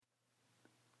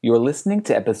You're listening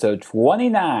to episode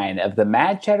 29 of the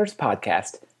Mad Chatters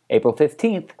podcast, April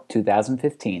 15th,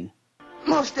 2015.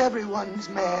 Most everyone's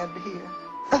mad here.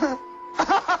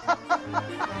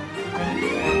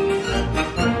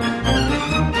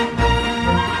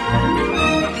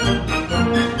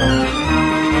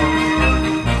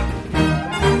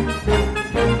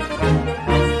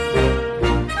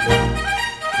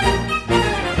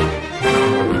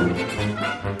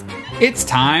 It's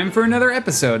time for another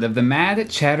episode of the Mad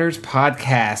Chatters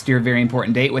podcast, your very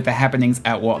important date with the happenings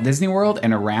at Walt Disney World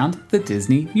and around the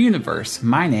Disney universe.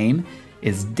 My name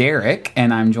is Derek,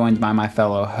 and I'm joined by my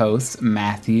fellow hosts,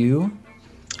 Matthew.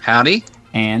 Howdy.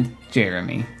 And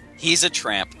Jeremy. He's a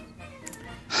tramp.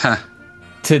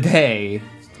 Today,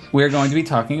 we're going to be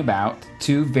talking about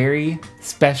two very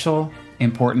special,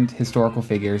 important historical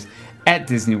figures at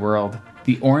Disney World,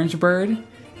 the Orange Bird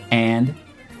and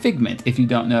Figment. If you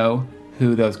don't know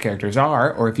who those characters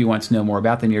are, or if you want to know more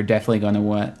about them, you're definitely going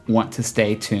to want to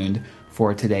stay tuned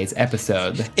for today's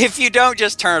episode. If you don't,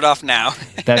 just turn it off now.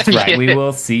 That's right. We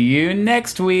will see you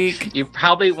next week. You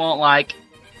probably won't like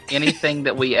anything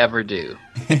that we ever do.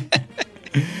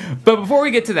 But before we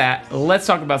get to that, let's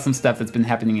talk about some stuff that's been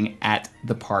happening at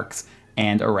the parks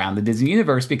and around the Disney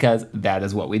universe, because that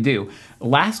is what we do.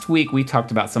 Last week, we talked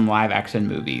about some live-action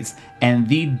movies, and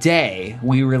the day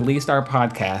we released our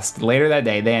podcast, later that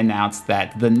day, they announced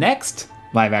that the next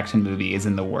live-action movie is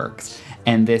in the works,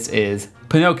 and this is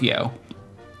Pinocchio,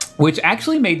 which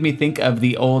actually made me think of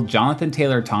the old Jonathan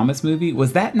Taylor Thomas movie.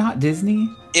 Was that not Disney?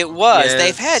 It was. Yes,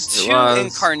 They've had two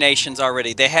incarnations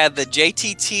already. They had the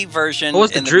JTT version. What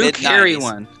was the in Drew the Carey mid-90s.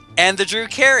 one? And the Drew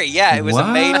Carey, yeah. It was a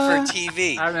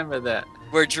made-for-TV. I remember that.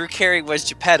 Where Drew Carey was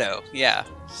Geppetto, yeah.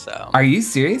 So. Are you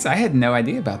serious? I had no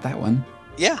idea about that one.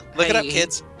 Yeah, look it up,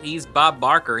 kids. He's Bob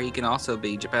Barker. He can also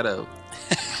be Geppetto.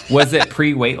 Was it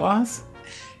pre-weight loss?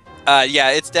 Yeah,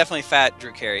 it's definitely fat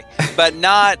Drew Carey. But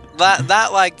not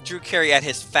like Drew Carey at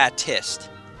his fattest.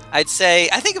 I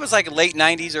think it was like late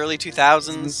 90s, early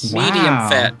 2000s. Wow. Medium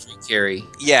fat Drew Carey.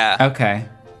 Yeah. Okay.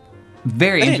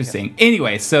 Very interesting.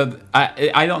 Anyway, so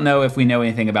I don't know if we know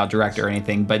anything about director or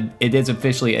anything, but it is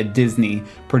officially a Disney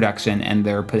production, and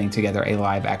they're putting together a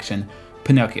live-action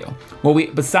Pinocchio. Well,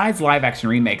 besides live-action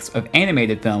remakes of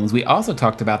animated films, we also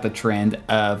talked about the trend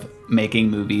of making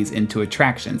movies into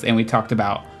attractions, and we talked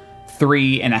about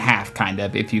 3.5, kind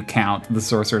of, if you count The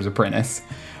Sorcerer's Apprentice.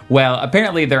 Well,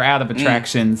 apparently they're out of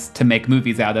attractions to make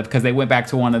movies out of, because they went back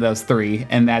to one of those three,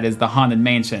 and that is the Haunted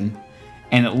Mansion.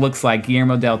 And it looks like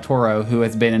Guillermo del Toro, who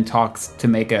has been in talks to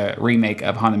make a remake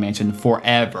of Haunted Mansion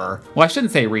forever. Well, I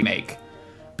shouldn't say remake,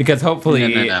 because hopefully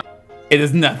it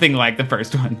is nothing like the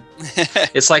first one.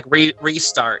 It's like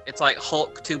restart. It's like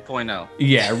Hulk 2.0.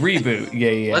 Yeah, reboot.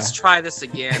 Yeah. Let's try this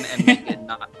again and make it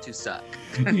not to suck.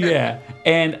 Yeah,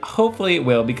 and hopefully it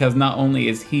will, because not only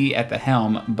is he at the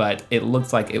helm, but it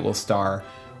looks like it will star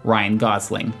Ryan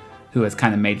Gosling, who has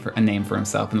kind of made a name for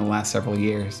himself in the last several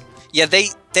years. Yeah, they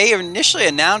initially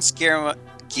announced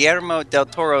Guillermo del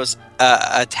Toro's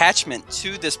attachment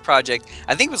to this project.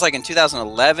 I think it was like in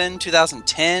 2011,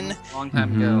 2010. Long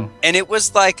time ago. And it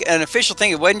was like an official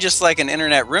thing. It wasn't just like an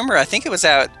internet rumor. I think it was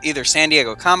at either San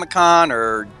Diego Comic-Con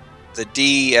or the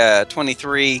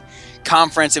D23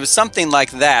 conference. It was something like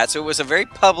that. So it was a very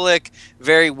public,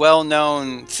 very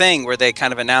well-known thing where they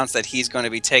kind of announced that he's going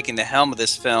to be taking the helm of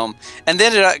this film. And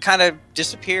then it kind of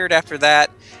disappeared after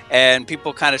that, and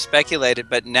people kind of speculated.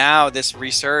 But now this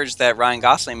resurged that Ryan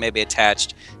Gosling may be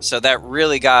attached. So that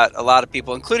really got a lot of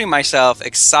people, including myself,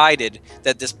 excited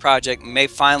that this project may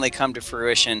finally come to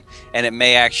fruition and it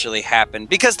may actually happen.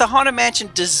 Because the Haunted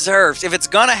Mansion deserves, if it's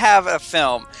going to have a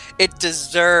film, it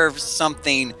deserves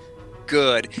something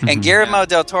good. And Guillermo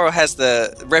del Toro has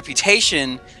the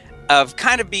reputation of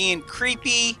kind of being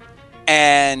creepy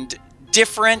and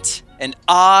different and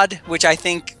odd, which I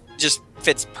think just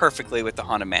fits perfectly with the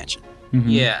Haunted Mansion.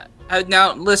 Yeah.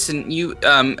 Now listen, you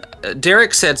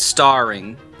Derek said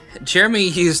starring. Jeremy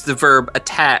used the verb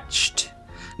attached.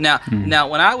 Now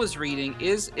when I was reading,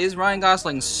 is Ryan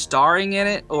Gosling starring in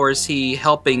it, or is he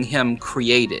helping him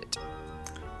create it?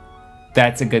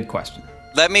 That's a good question.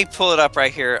 Let me pull it up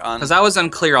right here on... Because I was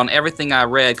unclear on everything I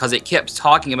read, because it kept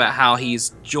talking about how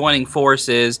he's joining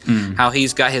forces, how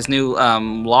he's got his new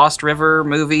Lost River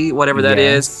movie, whatever that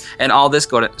is, and all this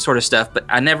sort of stuff. But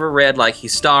I never read, like,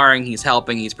 he's starring, he's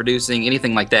helping, he's producing,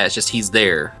 anything like that. It's just he's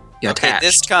there, attached.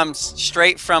 This comes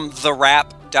straight from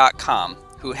TheWrap.com,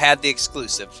 who had the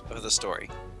exclusive of the story.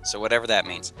 So whatever that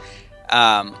means.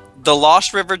 The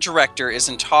Lost River director is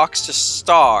in talks to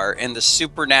star in the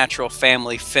Supernatural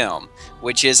family film,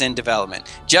 which is in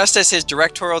development. Just as his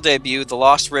directorial debut, The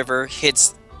Lost River,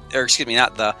 hits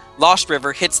not the Lost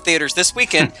River hits theaters this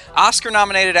weekend.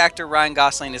 Oscar-nominated actor Ryan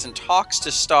Gosling is in talks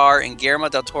to star in Guillermo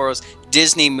del Toro's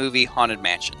Disney movie Haunted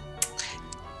Mansion.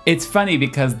 It's funny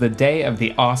because the day of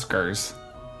the Oscars,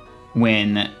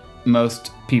 when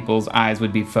most people's eyes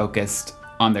would be focused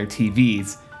on their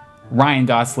TVs, Ryan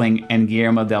Gosling and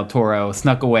Guillermo del Toro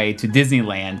snuck away to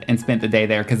Disneyland and spent the day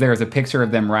there because there was a picture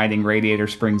of them riding Radiator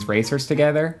Springs Racers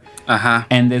together.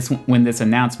 And when this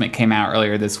announcement came out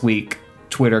earlier this week,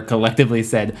 Twitter collectively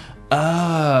said,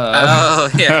 "Oh,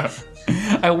 yeah."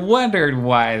 I wondered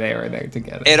why they were there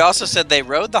together. It also said they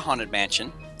rode the Haunted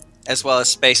Mansion, as well as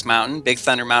Space Mountain, Big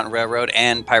Thunder Mountain Railroad,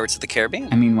 and Pirates of the Caribbean.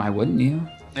 I mean, why wouldn't you?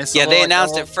 They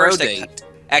announced it first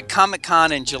at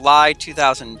Comic-Con in July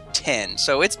 2010.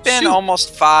 So it's been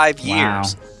almost 5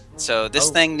 years. So this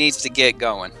thing needs to get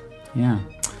going. Yeah.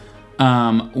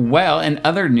 Well, in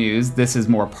other news, this is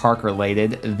more park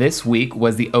related. This week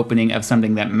was the opening of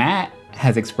something that Matt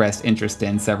has expressed interest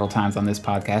in several times on this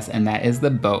podcast, and that is the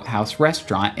Boathouse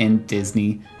Restaurant in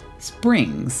Disney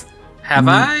Springs. Have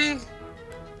I?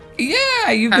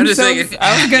 Yeah, you've been so...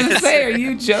 I was going to say, are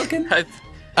you joking?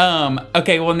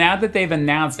 Okay, well, now that they've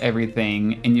announced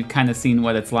everything and you've kind of seen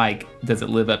what it's like, does it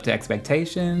live up to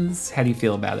expectations? How do you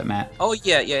feel about it, Matt? Oh,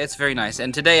 yeah, it's very nice.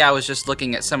 And today I was just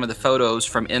looking at some of the photos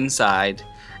from inside,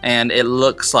 and it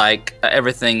looks like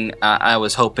everything I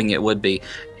was hoping it would be.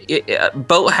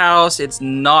 Boathouse, it's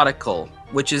nautical,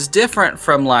 which is different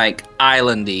from like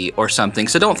islandy or something.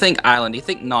 So don't think islandy,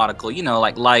 think nautical,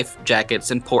 like life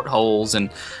jackets and portholes and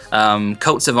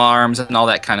coats of arms and all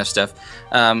that kind of stuff.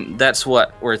 That's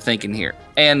what we're thinking here.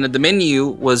 And the menu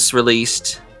was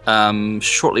released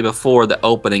shortly before the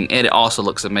opening, and it also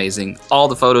looks amazing. All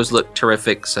the photos look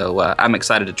terrific, so I'm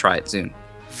excited to try it soon.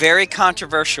 Very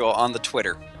controversial on the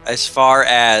Twitter as far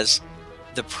as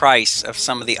the price of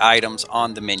some of the items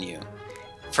on the menu.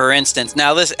 For instance,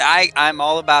 now listen, I'm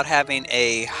all about having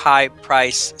a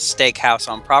high-price steakhouse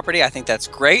on property. I think that's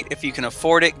great. If you can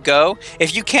afford it, go.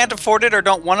 If you can't afford it or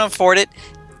don't want to afford it,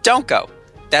 don't go.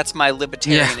 That's my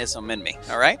libertarianism in me,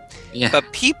 all right? Yeah. But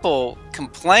people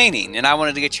complaining, and I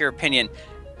wanted to get your opinion,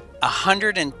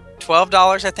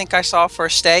 $112 I think I saw for a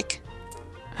steak?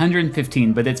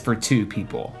 $115, but it's for two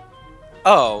people.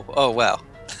 Oh, well.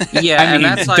 Yeah, I mean,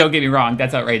 and that's don't get me wrong,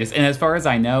 that's outrageous. And as far as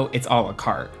I know, it's a la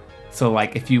carte. So,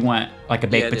 like, if you want, like, a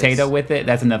baked potato with it,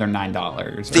 that's another $9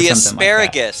 or something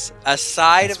asparagus, like that. a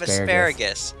side of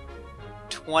asparagus,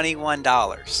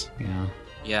 $21.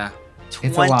 Yeah.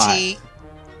 It's a lot.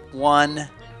 $21.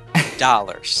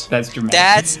 That's dramatic.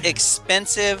 That's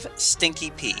expensive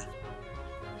stinky pea.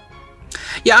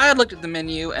 Yeah, I had looked at the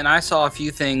menu, and I saw a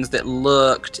few things that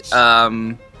looked...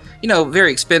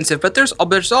 very expensive, but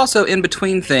there's also in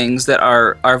between things that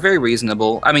are very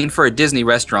reasonable. I mean, for a Disney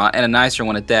restaurant, and a nicer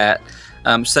one at that,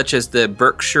 such as the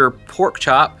Berkshire pork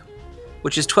chop,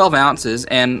 which is 12 ounces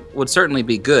and would certainly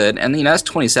be good. And that's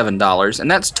 $27, and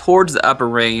that's towards the upper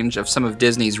range of some of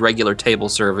Disney's regular table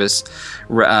service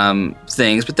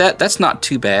things. But that's not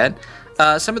too bad.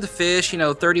 Some of the fish,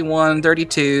 $31,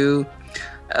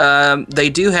 $32. They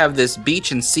do have this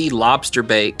beach and sea lobster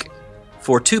bake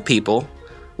for two people,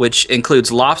 which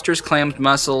includes lobsters, clams,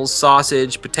 mussels,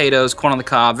 sausage, potatoes, corn on the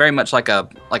cob, very much like a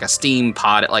steam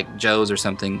pot at like Joe's or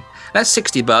something. That's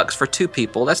 $60 for two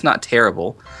people. That's not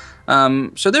terrible.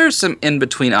 So there's some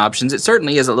in-between options. It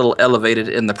certainly is a little elevated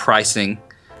in the pricing,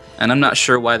 and I'm not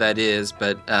sure why that is,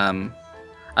 but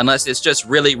unless it's just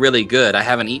really, really good. I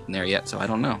haven't eaten there yet, so I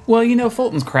don't know. Well,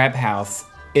 Fulton's Crab House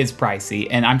is pricey,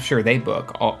 and I'm sure they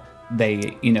book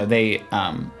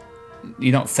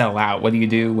you don't sell out. What do you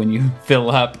do when you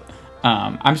fill up?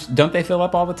 Don't they fill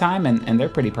up all the time? And they're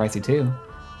pretty pricey too.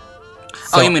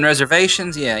 So, you mean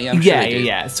reservations? Yeah. I'm sure they do.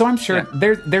 Yeah. So I'm sure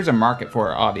there's a market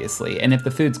for it, obviously. And if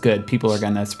the food's good, people are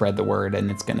going to spread the word,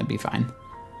 and it's going to be fine.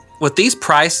 With these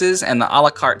prices and the a la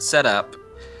carte setup,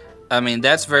 I mean,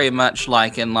 that's very much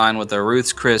like in line with a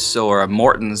Ruth's Chris or a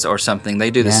Morton's or something. They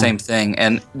do the same thing,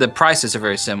 and the prices are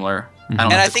very similar. Mm-hmm. I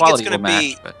don't know if the quality will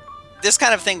match, but... This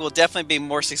kind of thing will definitely be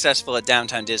more successful at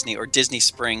Downtown Disney or Disney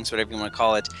Springs, whatever you want to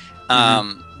call it,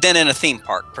 than in a theme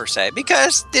park per se.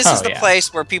 Because this is the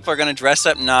place where people are going to dress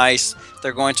up nice.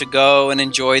 They're going to go and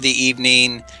enjoy the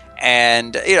evening,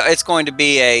 and it's going to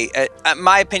be in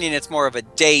my opinion, it's more of a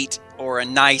date or a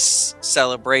nice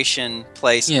celebration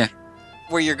place. Yeah.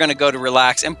 Where you're going to go to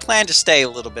relax and plan to stay a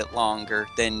little bit longer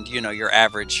than your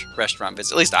average restaurant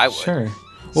visit. At least I would. Sure.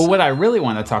 Well, what I really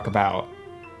want to talk about.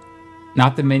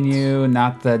 Not the menu,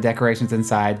 not the decorations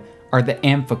inside, are the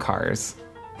amphicars.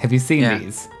 Have you seen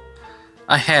these?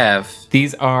 I have.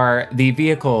 These are the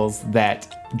vehicles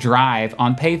that drive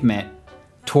on pavement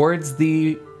towards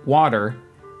the water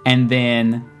and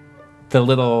then the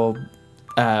little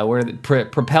where the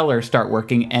propellers start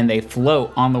working, and they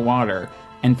float on the water.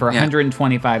 And for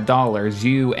 $125,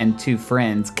 you and 2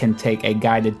 friends can take a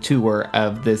guided tour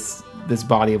of this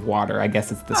body of water. I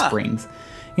guess it's the springs.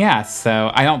 Yeah,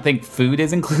 so I don't think food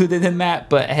is included in that,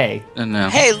 but hey. No.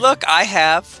 Hey, look, I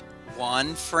have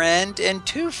 1 friend and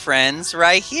 2 friends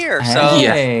right here. So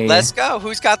let's go.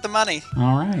 Who's got the money?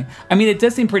 All right. I mean, it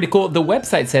does seem pretty cool. The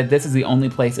website said this is the only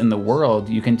place in the world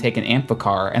you can take an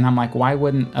amphicar. And I'm like, why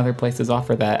wouldn't other places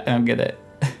offer that? I don't get it.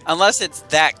 Unless it's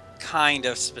that kind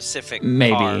of specific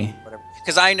maybe.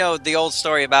 Because I know the old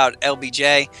story about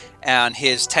LBJ and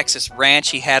his Texas ranch.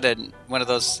 He had one of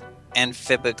those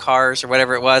amphibia cars or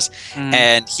whatever it was,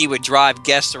 and he would drive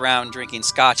guests around drinking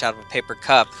scotch out of a paper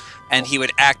cup, and he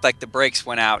would act like the brakes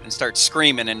went out and start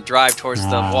screaming and drive towards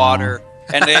the water,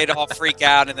 and they'd all freak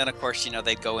out, and then of course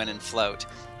they'd go in and float.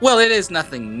 Well, it is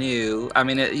nothing new. I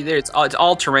mean, it's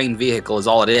all-terrain vehicle is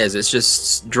all it is. It's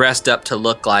just dressed up to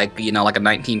look like, like a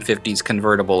 1950s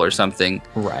convertible or something.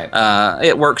 Right.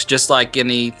 It works just like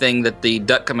anything that the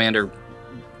Duck Commander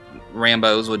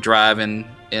Rambos would drive in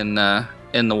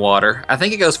the water. I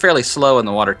think it goes fairly slow in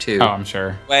the water too. Oh, I'm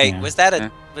sure. Wait, was that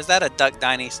a Duck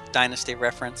Dynasty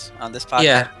reference on this podcast?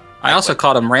 Yeah. I also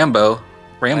called them Rambos.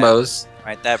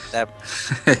 Right.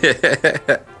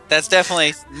 That's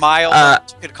definitely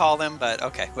mild, you could call them, but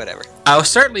okay, whatever. I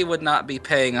certainly would not be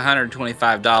paying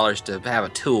 $125 to have a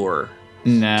tour.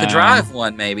 No. To drive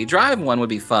one, maybe. Drive one would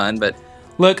be fun, but...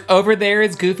 Look, over there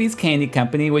is Goofy's Candy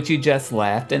Company, which you just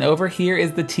left, and over here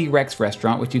is the T-Rex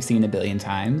restaurant, which you've seen a billion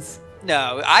times.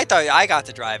 No, I thought I got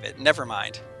to drive it. Never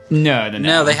mind. No.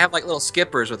 No, they have like little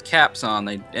skippers with caps on.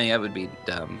 That would be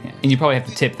dumb. Yeah. And you probably have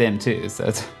to tip them, too, so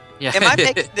it's... Yeah. Am I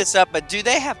making this up, but do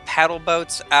they have paddle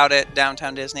boats out at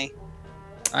Downtown Disney?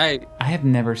 I have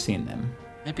never seen them.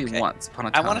 Maybe once upon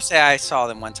a time. I want to say I saw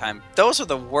them one time. Those are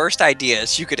the worst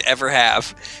ideas you could ever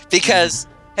have, because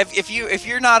if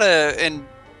you're not in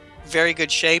very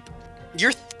good shape,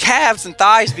 your calves and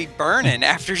thighs be burning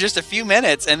after just a few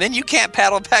minutes, and then you can't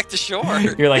paddle back to shore.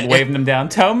 You're like waving them down.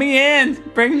 Tow me in.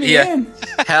 Bring me in.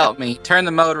 Help me. Turn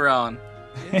the motor on.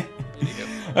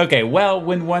 Okay, well,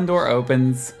 when one door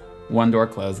opens, one door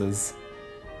closes.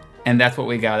 And that's what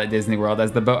we got at Disney World.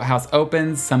 As the boathouse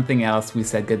opens, something else we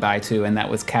said goodbye to, and that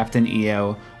was Captain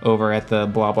EO over at the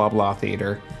blah blah blah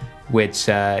theater, which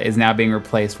is now being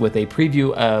replaced with a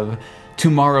preview of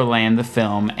Tomorrowland, the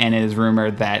film, and it is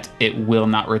rumored that it will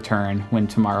not return when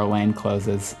Tomorrowland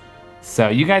closes. So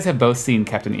you guys have both seen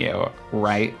Captain EO,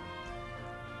 right?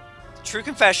 True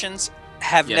confessions,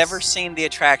 have never seen the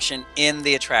attraction in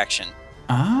the attraction.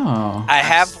 Oh. I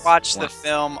have watched the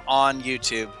film on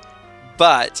YouTube,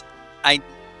 but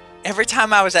every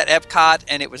time I was at Epcot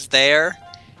and it was there,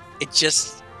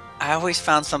 I always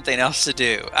found something else to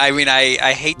do. I mean,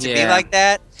 I hate to be like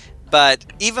that, but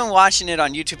even watching it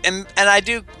on YouTube, and I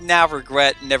do now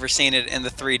regret never seeing it in the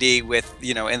 3D with,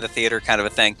 in the theater kind of a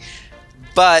thing,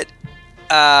 but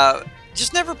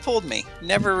just never pulled me,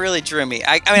 never really drew me.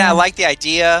 I mean, I like the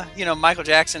idea, Michael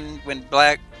Jackson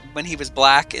when he was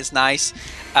black is nice.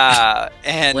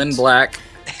 And when black,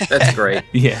 that's great.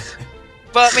 Yeah.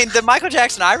 But I mean, the Michael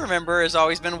Jackson I remember has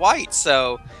always been white.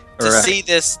 So to see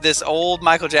this old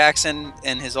Michael Jackson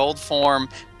in his old form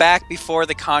back before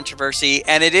the controversy,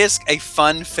 and it is a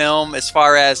fun film as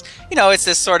far as, it's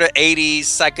this sort of 80s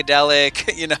psychedelic,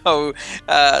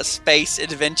 space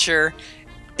adventure.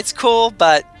 It's cool,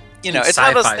 but, it's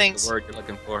one of those things. Is the word you're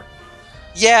looking for.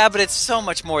 Yeah, but it's so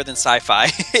much more than sci-fi.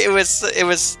 It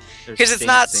was because it's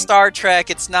not Star Trek,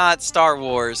 it's not Star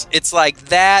Wars. It's like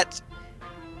that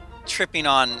tripping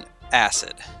on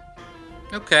acid.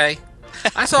 Okay.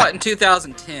 I saw it in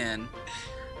 2010,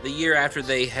 the year after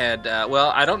they had,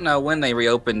 I don't know when they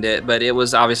reopened it, but it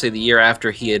was obviously the year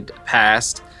after he had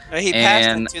passed. He passed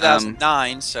in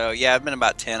 2009, so yeah, it's been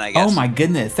about 10, I guess. Oh my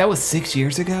goodness, that was 6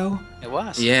 years ago? It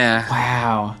was. Yeah.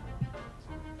 Wow.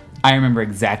 I remember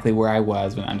exactly where I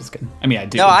was when I'm just kidding. I mean, I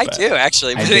do. No, I do,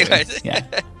 actually. But anyways. Yeah.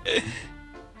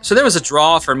 So there was a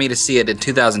draw for me to see it in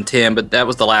 2010, but that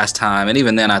was the last time. And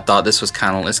even then, I thought this was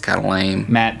kind of lame.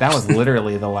 Matt, that was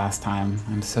literally the last time.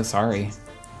 I'm so sorry.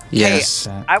 Yes.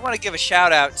 Hey, I want to give a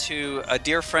shout out to a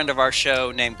dear friend of our show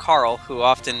named Carl, who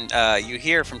often you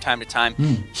hear from time to time.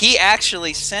 He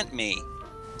actually sent me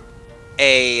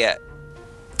a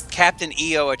Captain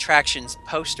EO Attractions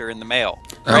poster in the mail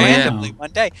randomly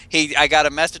one day. I got a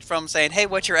message from him saying, "Hey,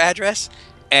 what's your address?"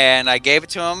 And I gave it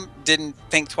to him. Didn't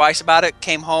think twice about it.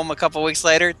 Came home a couple weeks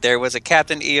later. There was a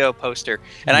Captain EO poster,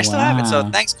 and I still have it. So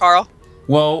thanks, Carl.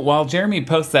 Well, while Jeremy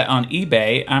posts that on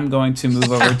eBay, I'm going to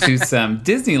move over to some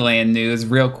Disneyland news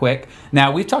real quick.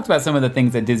 Now, we've talked about some of the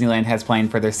things that Disneyland has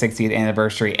planned for their 60th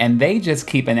anniversary, and they just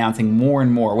keep announcing more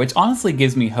and more, which honestly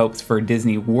gives me hopes for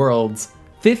Disney World's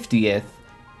 50th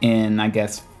in, I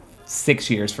guess, 6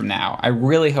 years from now. I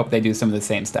really hope they do some of the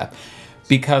same stuff.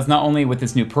 Because not only with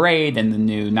this new parade and the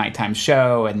new nighttime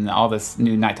show and all this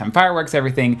new nighttime fireworks,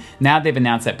 everything, now they've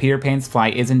announced that Peter Pan's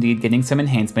Flight is indeed getting some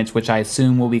enhancements, which I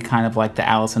assume will be kind of like the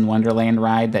Alice in Wonderland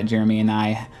ride that Jeremy and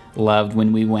I loved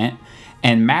when we went.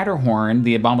 And Matterhorn,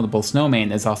 the Abominable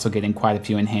Snowman, is also getting quite a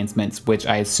few enhancements, which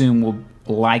I assume will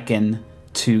liken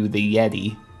to the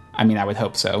Yeti. I mean, I would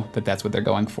hope so, but that's what they're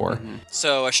going for. Mm-hmm.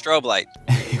 So a strobe light.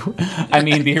 I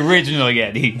mean, the original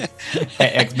Yeti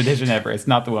at Expedition Everest,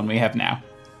 not the one we have now.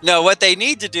 No, what they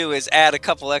need to do is add a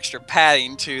couple extra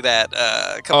padding to that,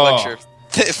 extra...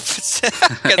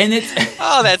 and it's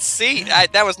that seat.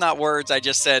 That was not words I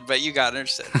just said, but you got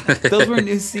it. Those were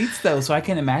new seats, though, so I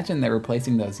can't imagine they're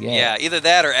replacing those yet. Yeah, either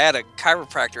that or add a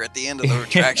chiropractor at the end of the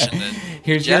retraction.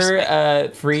 Here's your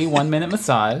free 1-minute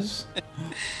massage.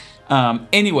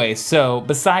 Anyway, so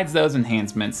besides those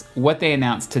enhancements, what they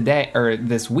announced today or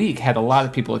this week had a lot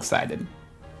of people excited.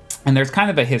 And there's kind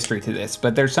of a history to this,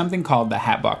 but there's something called the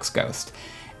Hatbox Ghost.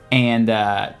 And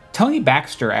Tony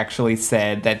Baxter actually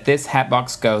said that this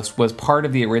Hatbox Ghost was part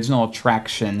of the original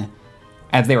attraction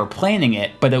as they were planning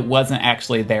it, but it wasn't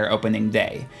actually their opening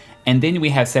day. And then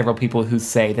we have several people who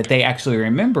say that they actually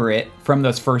remember it from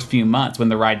those first few months when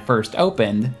the ride first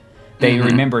opened. They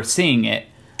remember seeing it.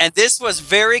 And this was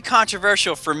very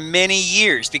controversial for many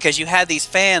years because you had these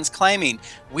fans claiming,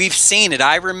 we've seen it.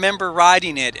 I remember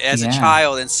riding it as a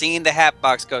child and seeing the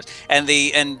Hatbox Ghost. And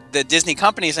the Disney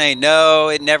company saying, no,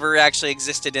 it never actually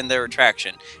existed in their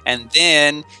attraction. And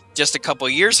then, just a couple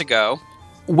years ago...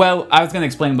 Well, I was going to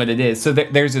explain what it is. So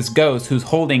there's this ghost who's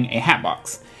holding a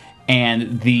hatbox.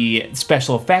 And the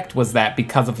special effect was that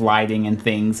because of lighting and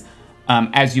things,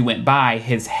 as you went by,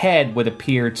 his head would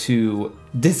appear to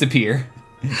disappear.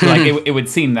 Like it would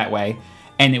seem that way,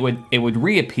 and it would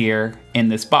reappear in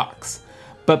this box.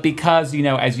 But because,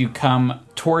 as you come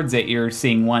towards it, you're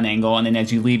seeing one angle, and then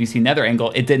as you leave, you see another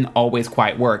angle, it didn't always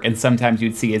quite work. And sometimes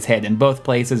you'd see his head in both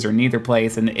places or neither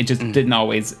place, and it just didn't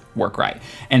always work right.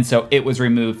 And so it was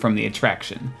removed from the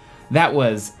attraction. That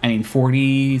was,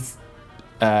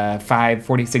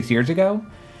 46 years ago.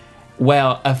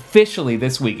 Well, officially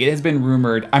this week, it has been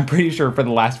rumored, I'm pretty sure for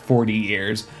the last 40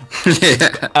 years,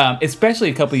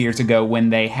 especially a couple years ago when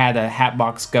they had a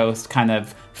Hatbox Ghost kind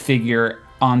of figure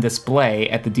on display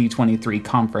at the D23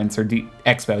 conference or D23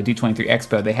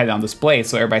 Expo. They had it on display,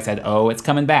 so everybody said, oh, it's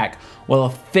coming back. Well,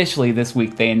 officially this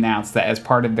week, they announced that as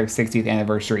part of their 60th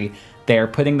anniversary, they are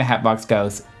putting the Hatbox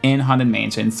Ghost in Haunted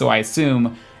Mansion, so I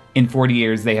assume... in 40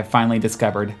 years, they have finally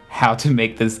discovered how to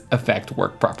make this effect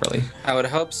work properly. I would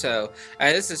hope so.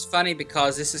 This is funny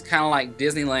because this is kind of like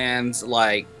Disneyland's,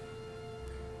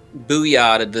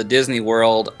 booyah to the Disney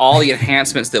World. All the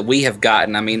enhancements that we have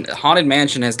gotten. I mean, Haunted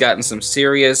Mansion has gotten some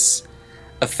serious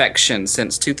affection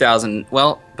since 2000.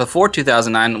 Well, before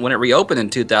 2009, when it reopened in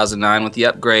 2009 with the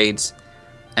upgrades.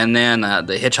 And then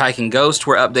the Hitchhiking Ghost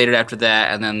were updated after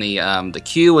that. And then the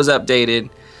queue was updated.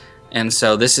 And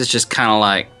so this is just kind of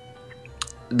like...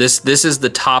 This is the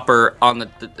topper on the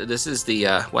this is the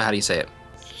how do you say it?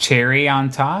 Cherry on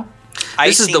top?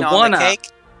 This is the one up.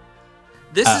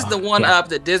 This is the one yeah. up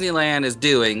that Disneyland is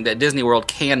doing that Disney World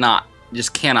cannot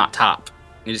top.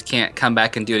 You just can't come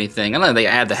back and do anything. I know they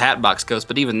add the Hatbox Ghost,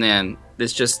 but even then,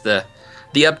 it's just the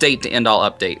update to end all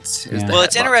updates. Yeah. Well,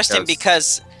 it's interesting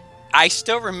because I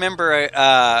still remember it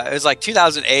was like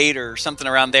 2008 or something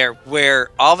around there where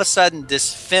all of a sudden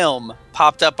this film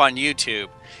popped up on YouTube.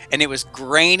 And it was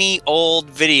grainy old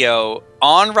video,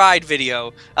 on-ride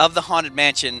video of the Haunted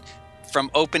Mansion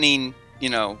from opening,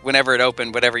 whenever it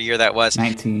opened, whatever year that was.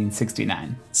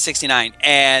 1969. 69.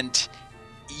 And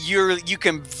you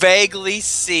can vaguely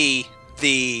see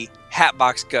the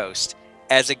Hatbox Ghost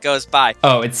as it goes by.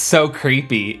 Oh, it's so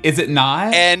creepy. Is it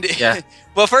not? And yeah.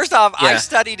 Well, first off, yeah. I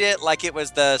studied it like it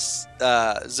was the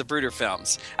Zapruder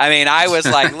films. I mean, I was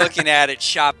like looking at it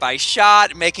shot by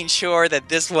shot, making sure that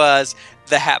this was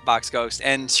the Hatbox Ghost.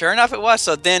 And sure enough, it was.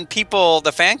 So then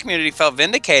the fan community felt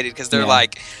vindicated because they're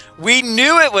like, we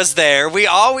knew it was there. We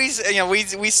always,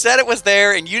 we said it was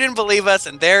there and you didn't believe us.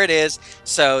 And there it is.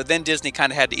 So then Disney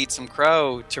kind of had to eat some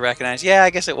crow to recognize, I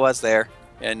guess it was there.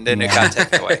 And then it got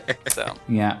taken away. So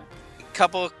yeah.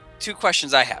 Two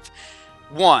questions I have.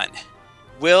 One,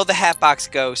 will the Hatbox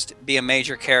Ghost be a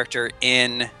major character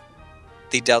in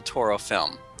the Del Toro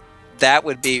film? That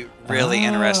would be really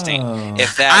interesting.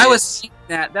 If that I was thinking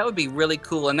that would be really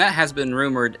cool, and that has been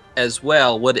rumored as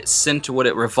well. Would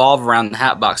it revolve around the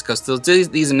Hatbox? Because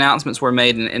these announcements were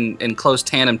made in close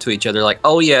tandem to each other. Like,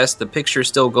 oh yes, the picture's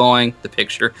still going. The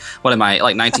picture. What am I,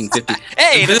 like 1950?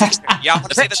 Hey, the picture. Y'all want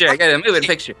to say the picture? I got a moving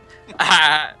picture.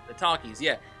 The talkies.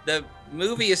 Yeah, the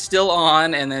movie is still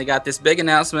on, and they got this big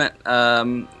announcement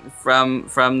from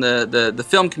the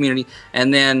film community,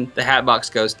 and then the Hatbox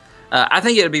Ghost. I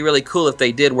think it would be really cool if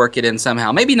they did work it in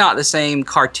somehow. Maybe not the same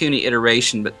cartoony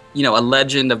iteration, but a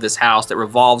legend of this house that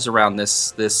revolves around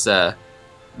this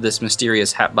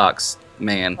mysterious Hatbox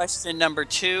man. Question number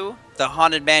 2. The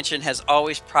Haunted Mansion has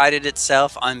always prided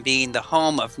itself on being the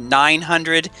home of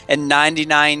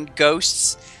 999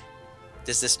 ghosts.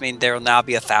 Does this mean there will now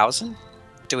be 1,000?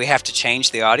 Do we have to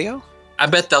change the audio? I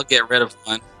bet they'll get rid of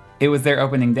one. It was their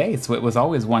opening day, so it was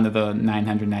always one of the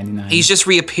 999. He's just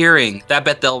reappearing. I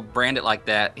bet they'll brand it like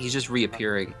that. He's just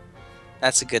reappearing.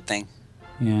 That's a good thing.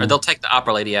 Yeah. Or they'll take the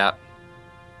opera lady out.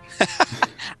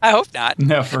 I hope not.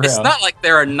 No, for real. It's not like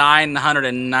there are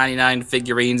 999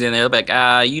 figurines in there. They're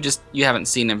like, you haven't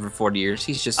seen him for 40 years.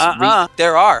 He's just...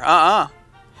 There are.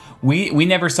 We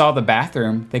never saw the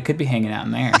bathroom. They could be hanging out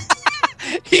in there.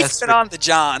 He's been on the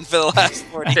John for the last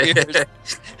 40 years.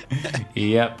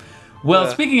 Yep.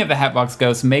 Well, speaking of the Hatbox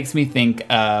Ghost, makes me think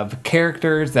of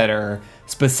characters that are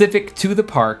specific to the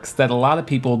parks that a lot of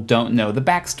people don't know the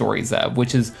backstories of,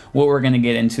 which is what we're going to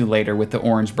get into later with the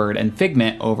Orange Bird and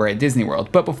Figment over at Disney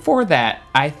World. But before that,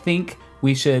 I think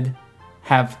we should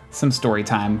have some story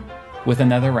time with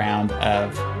another round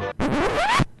of...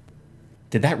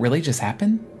 Did that really just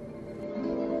happen?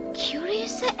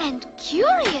 Curiouser and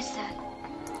curiouser.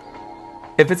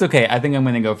 If it's okay, I think I'm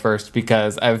going to go first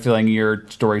because I have a feeling your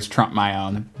stories trump my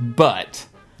own. But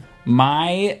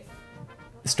my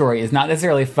story is not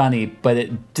necessarily funny, but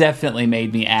it definitely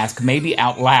made me ask, maybe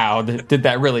out loud, did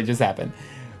that really just happen?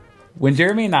 When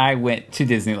Jeremy and I went to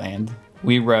Disneyland,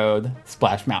 we rode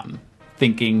Splash Mountain,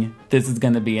 thinking this is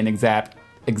going to be an exact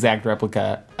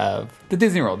replica of the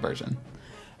Disney World version.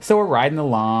 So we're riding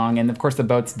along, and of course the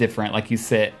boat's different. Like you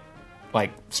sit like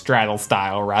straddle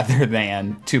style rather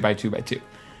than 2x2x2.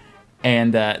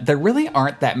 And there really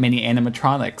aren't that many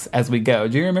animatronics as we go.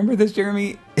 Do you remember this,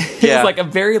 Jeremy? It was like a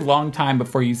very long time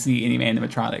before you see any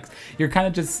animatronics. It's kind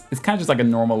of just like a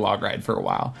normal log ride for a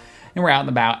while. And we're out and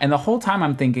about. And the whole time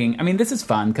I'm thinking, I mean, this is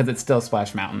fun because it's still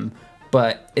Splash Mountain,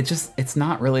 but it's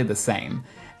not really the same.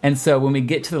 And so when we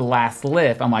get to the last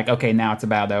lift, I'm like, okay, now it's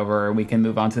about over. We can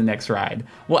move on to the next ride.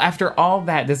 Well, after all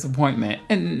that disappointment,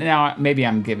 and now maybe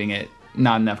I'm giving it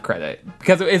not enough credit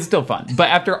because it's still fun. But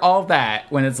after all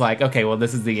that, when it's like, okay, well,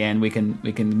 this is the end, we can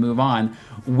move on.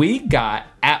 We got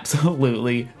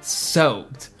absolutely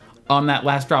soaked on that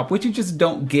last drop, which you just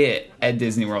don't get at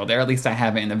Disney World, or at least I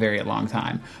haven't in a very long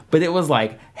time. But it was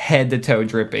like head to toe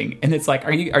dripping, and it's like,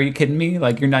 are you kidding me?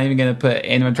 Like, you're not even gonna put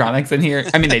animatronics in here?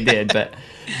 I mean, they did, but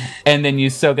and then you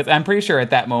soak it. I'm pretty sure at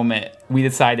that moment we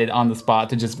decided on the spot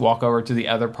to just walk over to the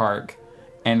other park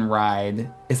and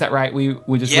ride. Is that right? We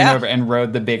just went over and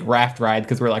rode the big raft ride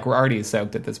because we're already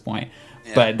soaked at this point.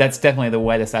 Yeah. But that's definitely the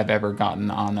wettest I've ever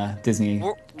gotten on a Disney.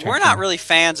 We're not really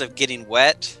fans of getting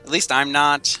wet. At least I'm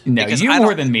not. No, you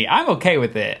more than me. I'm okay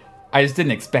with it. I just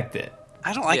didn't expect it.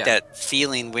 I don't like that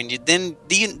feeling when you then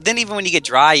even when you get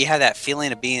dry, you have that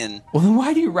feeling of being. Well, then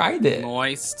why do you ride it?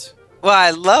 Moist. Well, I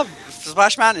love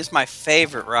Splash Mountain is my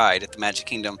favorite ride at the Magic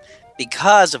Kingdom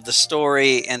because of the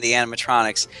story and the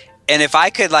animatronics. And if I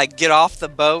could get off the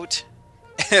boat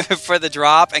for the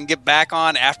drop and get back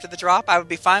on after the drop, I would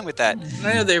be fine with that.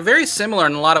 No, they're very similar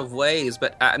in a lot of ways,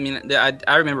 but I mean,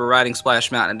 I remember riding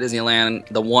Splash Mountain at Disneyland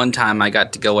the one time I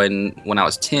got to go in when I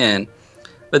was 10.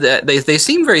 But they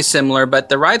seem very similar, but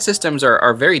the ride systems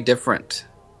are very different.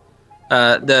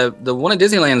 The one at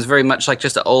Disneyland is very much like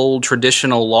just an old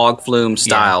traditional log flume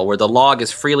style, where the log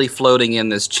is freely floating in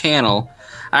this channel.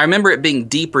 I remember it being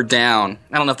deeper down.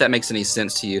 I don't know if that makes any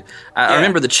sense to you. I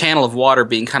remember the channel of water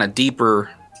being kind of deeper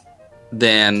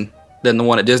than the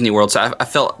one at Disney World, so I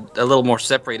felt a little more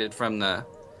separated from the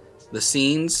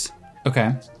scenes.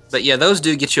 Okay. But yeah, those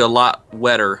do get you a lot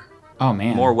wetter. Oh,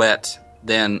 man. More wet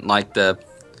than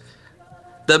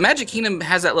the Magic Kingdom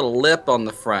has that little lip on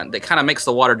the front that kind of makes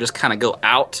the water just kind of go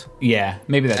out. Yeah,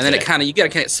 maybe that's it. And then you got to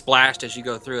get splashed as you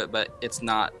go through it, but it's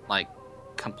not like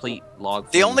complete log.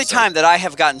 The only time that I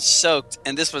have gotten soaked,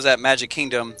 and this was at Magic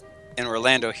Kingdom in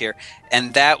Orlando here,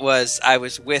 and that was I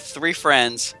was with 3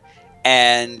 friends,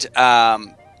 and at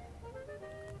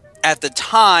the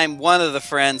time one of the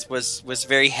friends was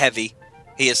very heavy.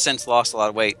 He has since lost a lot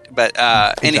of weight, but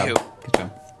anywho,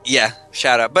 Yeah,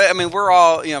 shout out. But I mean, we're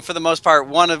all, for the most part,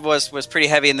 one of us was pretty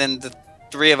heavy, and then the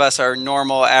three of us are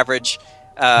normal, average,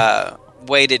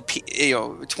 weighted,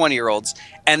 20-year-olds.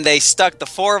 And they stuck the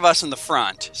four of us in the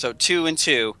front, so 2 and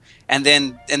 2, and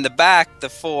then in the back, the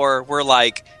 4 were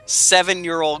like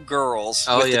 7-year-old girls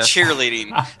with the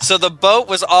cheerleading. So the boat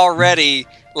was already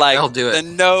like the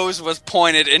nose was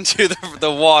pointed into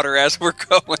the water as we're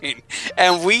going,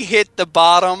 and we hit the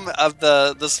bottom of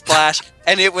the splash,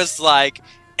 and it was like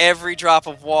every drop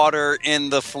of water in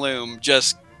the flume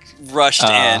just rushed in.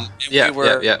 And we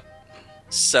were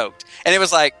soaked, and it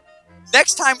was like,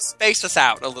 next time, space us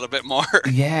out a little bit more.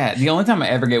 Yeah, the only time I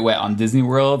ever get wet on Disney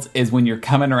World is when you're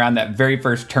coming around that very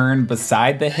first turn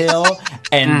beside the hill,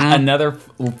 and another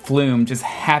flume just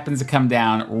happens to come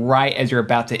down right as you're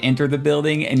about to enter the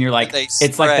building, and you're like,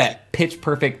 it's like that pitch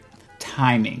perfect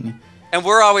timing. And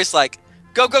we're always like,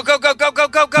 go, go, go, go, go, go,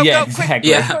 go, go, yeah, go,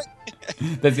 exactly.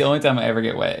 quick. That's the only time I ever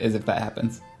get wet, is if that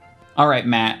happens. All right,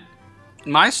 Matt.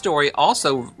 My story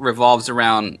also revolves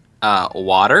around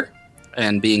water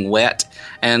and being wet,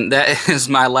 and that is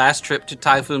my last trip to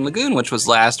Typhoon Lagoon, which was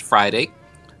last Friday.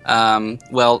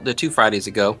 The 2 Fridays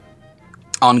ago,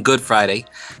 on Good Friday.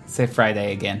 Say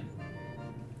Friday again.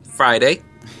 Friday.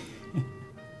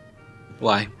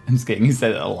 Why? I'm just kidding. You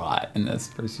said it a lot in this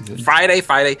first season.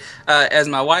 Friday. As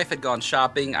my wife had gone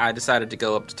shopping, I decided to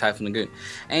go up to Typhoon Lagoon.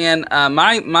 And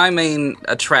my main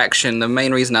attraction, the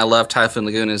main reason I love Typhoon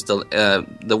Lagoon is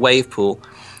the wave pool.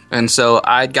 And so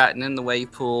I'd gotten in the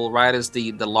wave pool right as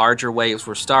the larger waves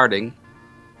were starting.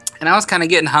 And I was kind of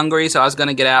getting hungry, so I was going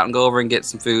to get out and go over and get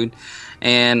some food.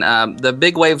 And the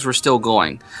big waves were still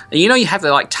going. And you have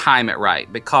to time it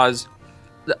right, because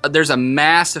there's a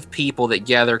mass of people that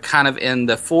gather kind of in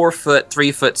the 4-foot,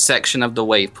 3-foot section of the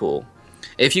wave pool.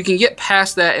 If you can get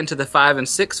past that into the 5 and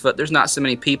 6 foot, there's not so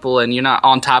many people, and you're not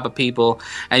on top of people,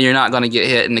 and you're not going to get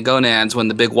hit in the gonads when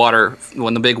the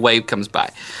big wave comes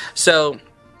by. So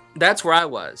that's where I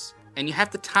was. And you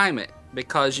have to time it,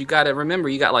 because you got to remember,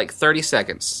 you got 30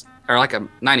 seconds, or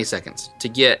 90 seconds to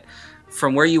get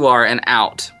from where you are and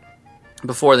out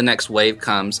before the next wave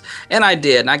comes. And I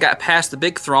did, and I got past the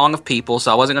big throng of people,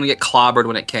 so I wasn't going to get clobbered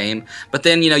when it came. But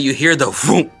then, you hear the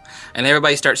whoop, and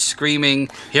everybody starts screaming,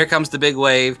 here comes the big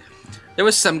wave. There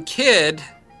was some kid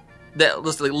that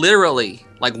was literally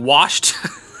washed.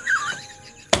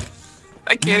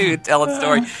 I can't even tell a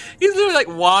story. He's literally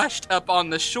washed up on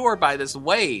the shore by this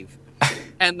wave.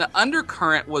 And the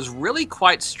undercurrent was really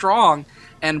quite strong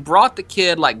and brought the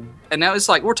kid and that was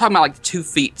we're talking about the 2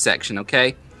 feet section,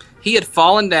 okay? He had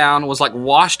fallen down, was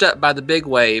washed up by the big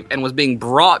wave, and was being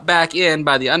brought back in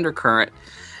by the undercurrent.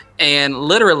 And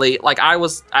literally, I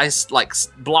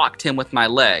blocked him with my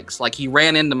legs. He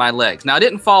ran into my legs. Now, I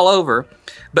didn't fall over,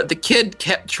 but the kid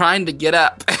kept trying to get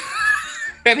up.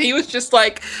 And he was just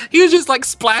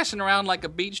splashing around like a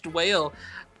beached whale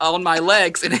on my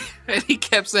legs. And he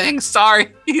kept saying,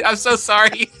 sorry, I'm so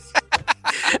sorry.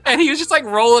 And he was just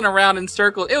rolling around in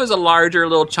circles. It was a larger,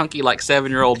 little chunky,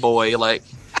 7-year-old boy,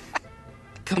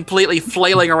 completely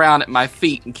flailing around at my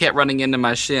feet and kept running into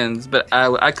my shins. But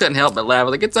I couldn't help but laugh.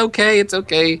 It's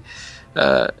okay.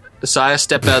 So I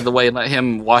stepped out of the way and let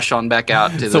him wash on back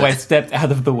out. I stepped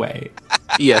out of the way.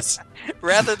 Yes.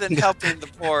 Rather than helping the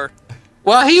poor.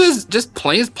 Well, he was just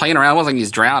playing around. It wasn't like he's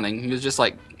drowning. He was just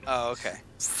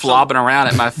flopping around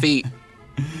at my feet.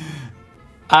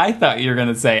 I thought you were going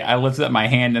to say, I lifted up my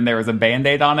hand and there was a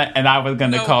Band-Aid on it, and I was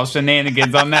going to call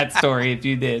shenanigans on that story if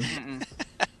you did.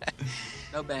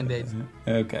 No Band-Aids.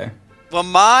 Okay. Well,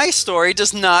 my story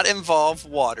does not involve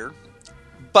water,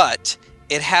 but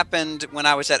it happened when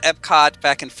I was at Epcot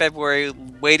back in February,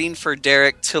 waiting for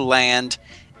Derek to land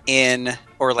in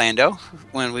Orlando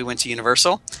when we went to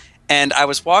Universal. And I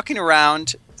was walking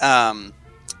around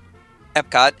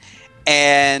Epcot,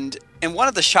 and in one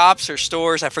of the shops or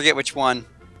stores, I forget which one,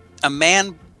 a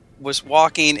man was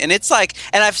walking, and it's and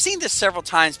I've seen this several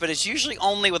times, but it's usually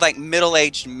only with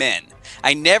middle-aged men.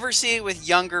 I never see it with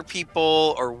younger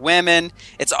people or women.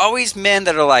 It's always men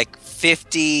that are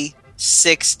 50,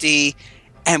 60,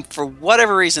 and for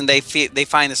whatever reason they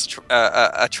find this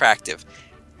attractive.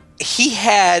 He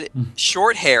had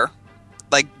short hair,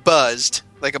 buzzed,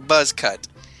 like a buzz cut.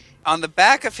 On the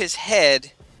back of his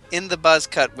head, in the buzz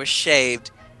cut, was shaved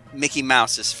Mickey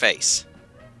Mouse's face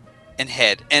and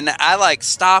head. And I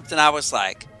stopped, and I was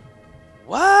like,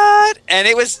 what? And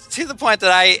it was to the point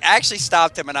that I actually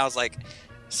stopped him, and I was like,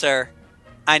 sir,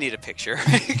 I need a picture.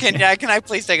 Can I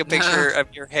please take a picture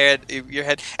of your head?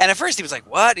 And at first he was like,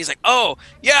 what? He's like, oh,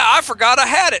 yeah, I forgot I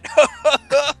had it.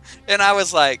 And I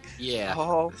was like, yeah.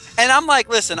 Oh. And I'm like,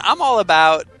 listen, I'm all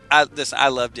about, I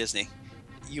love Disney.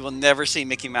 you will never see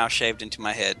Mickey Mouse shaved into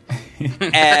my head.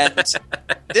 And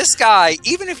this guy,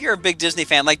 even if you're a big Disney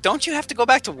fan, like, don't you have to go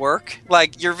back to work?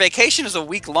 Like, your vacation is a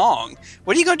week long.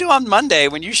 What are you going to do on Monday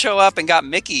when you show up and got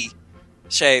Mickey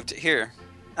shaved? Here,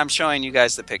 I'm showing you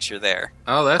guys the picture there.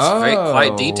 Oh, that's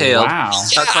quite detailed. Wow.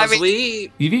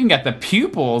 You've even got the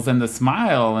pupils and the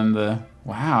smile and the...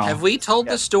 Wow. Have we told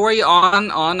the story on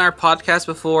our podcast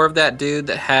before of that dude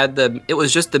that had it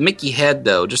was just the Mickey head,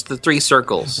 though, just the 3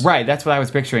 circles. Right, that's what I was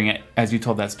picturing it as you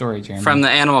told that story, Jeremy. From the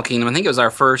Animal Kingdom. I think it was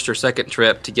our first or second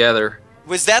trip together.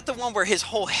 Was that the one where his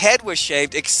whole head was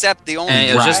shaved except the only... And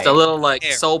it was just a little,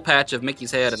 soul patch of Mickey's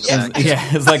head in the back. Yeah,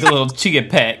 it's like a little Chia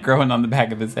Pet growing on the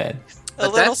back of his head.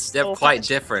 But that's quite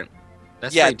different.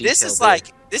 That's pretty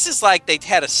detailed. This is like they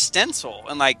had a stencil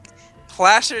and, like,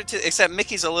 plastered it to... Except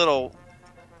Mickey's a little...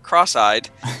 cross-eyed.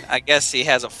 I guess he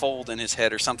has a fold in his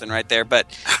head or something right there. But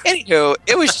anywho,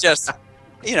 it was just,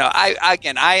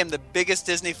 I am the biggest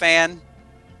Disney fan,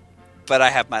 but I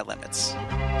have my limits.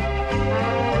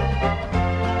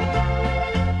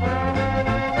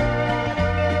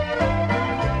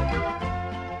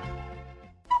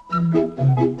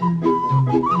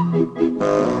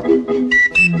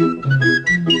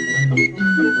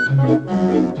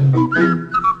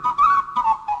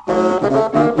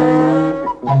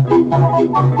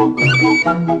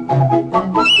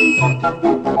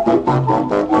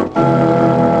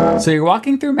 So you're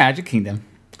walking through Magic Kingdom,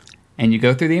 and you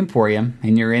go through the Emporium,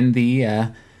 and you're in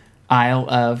the aisle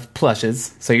of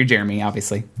plushes. So you're Jeremy,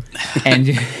 obviously. And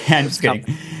I'm just kidding.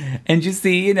 And you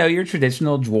see, your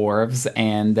traditional dwarves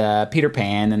and Peter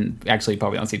Pan, and actually you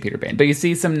probably don't see Peter Pan, but you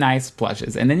see some nice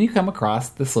plushes. And then you come across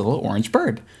this little orange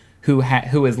bird who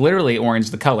is literally orange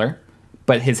the color,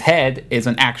 but his head is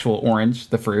an actual orange,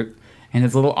 the fruit, and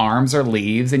his little arms are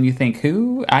leaves, and you think,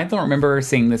 I don't remember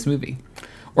seeing this movie.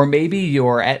 Or maybe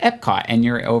you're at Epcot, and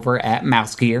you're over at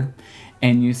Mouse Gear,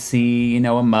 and you see,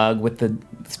 a mug with the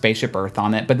Spaceship Earth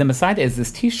on it, but then beside it is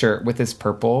this t-shirt with this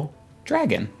purple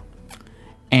dragon.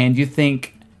 And you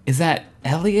think, is that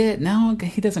Elliot? No,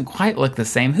 he doesn't quite look the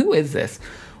same. Who is this?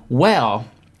 Well,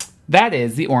 that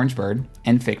is the Orange Bird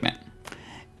and Figment.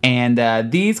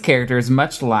 And these characters,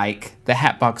 much like the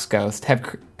Hatbox Ghost,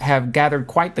 have gathered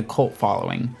quite the cult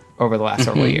following over the last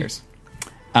several years.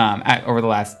 Over the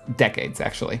last decades,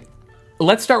 actually.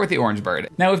 Let's start with the Orange Bird.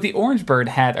 Now, if the Orange Bird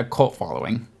had a cult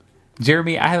following,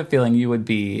 Jeremy, I have a feeling you would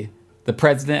be the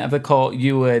president of the cult.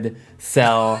 You would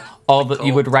sell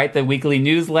you would write the weekly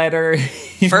newsletter.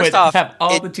 First off,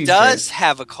 it does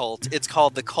have a cult. It's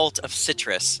called the Cult of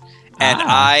Citrus, and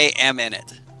I am in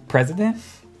it. President?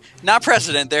 Not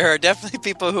president. There are definitely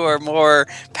people who are more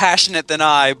passionate than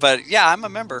I, but yeah, I'm a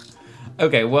member.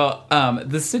 Okay, well,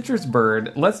 the citrus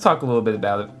bird. Let's talk a little bit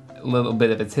about it. A little bit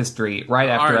of its history right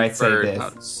after I say bird, this.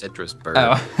 Not citrus bird.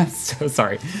 Oh, I'm so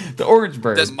sorry. The orange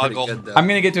bird. That's muggle. I'm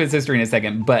going to get to its history in a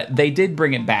second, but they did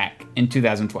bring it back in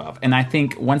 2012. And I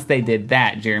think once they did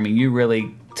that, Jeremy, you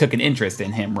really took an interest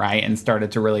in him, right? And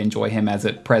started to really enjoy him as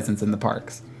a presence in the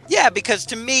parks. Yeah, because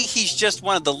to me, he's just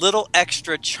one of the little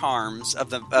extra charms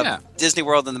of Disney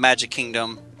World and the Magic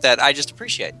Kingdom that I just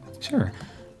appreciate. Sure.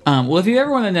 Well, if you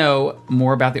ever want to know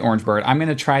more about the Orange Bird, I'm going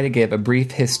to try to give a brief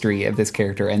history of this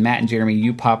character, and Matt and Jeremy,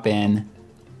 you pop in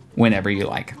whenever you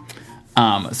like.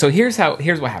 So here's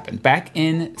what happened. Back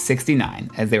in '69,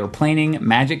 as they were planning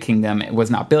Magic Kingdom, it was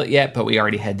not built yet, but we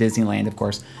already had Disneyland, of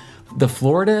course. The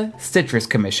Florida Citrus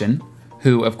Commission,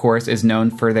 who, of course, is known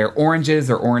for their oranges,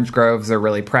 their orange groves, they're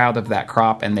really proud of that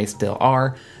crop, and they still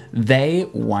are. They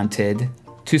wanted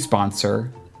to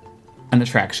sponsor an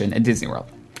attraction at Disney World.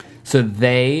 So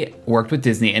they worked with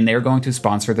Disney, and they were going to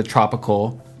sponsor the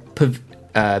tropical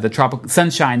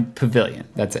Sunshine Pavilion.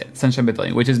 That's it, Sunshine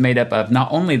Pavilion, which is made up of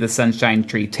not only the Sunshine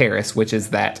Tree Terrace, which is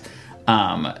that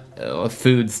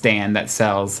food stand that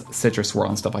sells Citrus Swirl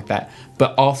and stuff like that,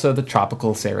 but also the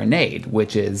Tropical Serenade,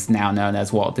 which is now known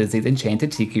as Walt Disney's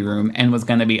Enchanted Tiki Room, and was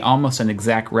going to be almost an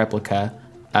exact replica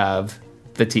of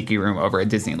the Tiki Room over at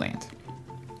Disneyland.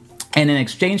 And in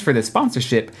exchange for this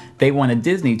sponsorship, they wanted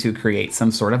Disney to create some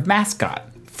sort of mascot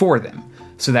for them.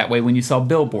 So that way when you saw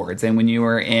billboards and when you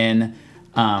were in,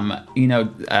 what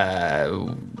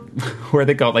are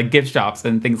they called? Like gift shops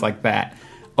and things like that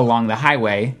along the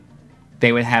highway,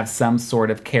 they would have some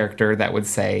sort of character that would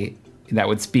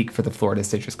speak for the Florida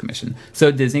Citrus Commission.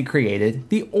 So Disney created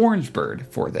the Orange Bird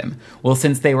for them. Well,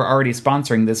 since they were already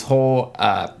sponsoring this whole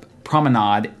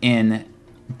promenade in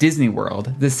Disney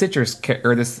World,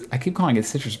 I keep calling it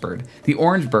Citrus Bird. The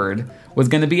Orange Bird was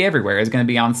going to be everywhere. It was going to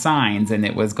be on signs, and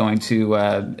it was going to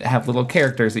have little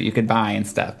characters that you could buy and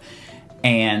stuff.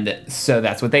 And so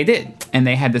that's what they did. And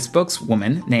they had this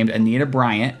spokeswoman named Anita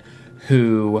Bryant,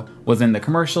 who was in the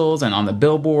commercials and on the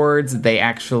billboards.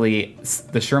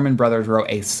 The Sherman Brothers wrote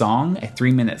a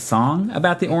 3-minute song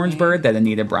about the orange bird that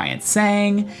Anita Bryant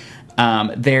sang.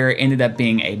 There ended up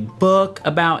being a book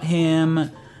about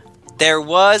him. There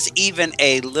was even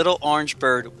a little orange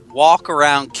bird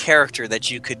walk-around character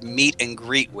that you could meet and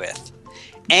greet with.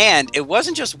 And it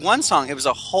wasn't just one song, it was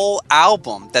a whole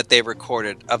album that they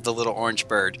recorded of the Little Orange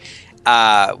Bird,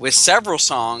 with several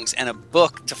songs and a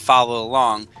book to follow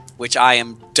along, which I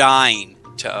am dying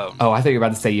to own. Oh, I thought you were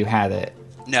about to say you had it.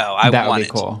 No, I want it. That would be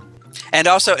cool. And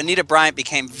also, Anita Bryant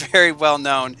became very well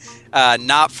known,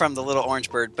 not from the Little Orange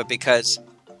Bird, but because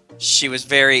she was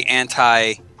very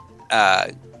anti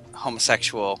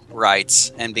homosexual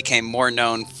rights and became more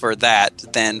known for that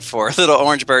than for Little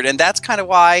Orange Bird. And that's kind of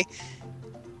why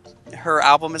her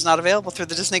album is not available through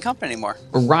the Disney company anymore.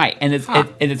 Right. And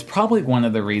it's probably one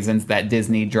of the reasons that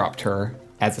Disney dropped her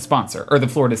as a sponsor, or the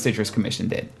Florida Citrus Commission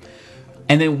did.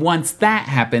 And then once that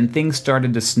happened, things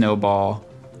started to snowball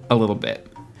a little bit.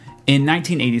 In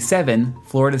 1987,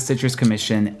 Florida Citrus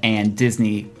Commission and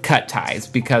Disney cut ties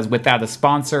because without a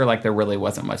sponsor, there really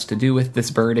wasn't much to do with this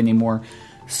bird anymore.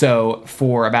 So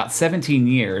for about 17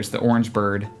 years, the orange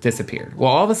bird disappeared. Well,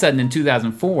 all of a sudden in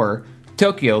 2004,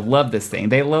 Tokyo loved this thing.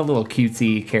 They love little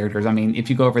cutesy characters. I mean, if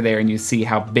you go over there and you see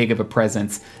how big of a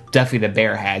presence Duffy the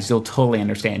Bear has, you'll totally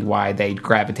understand why they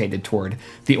gravitated toward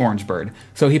the orange bird.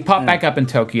 So he popped back up in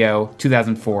Tokyo,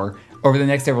 2004. Over the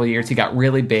next several years, he got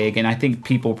really big, and I think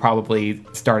people probably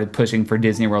started pushing for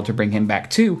Disney World to bring him back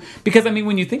too. Because, I mean,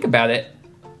 when you think about it,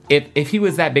 if he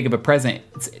was that big of a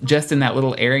presence just in that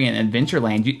little area in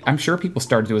Adventureland, I'm sure people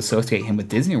started to associate him with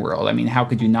Disney World. I mean, how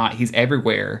could you not? He's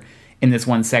everywhere in this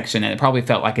one section, and it probably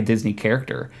felt like a Disney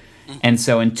character. And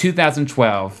so in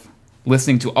 2012,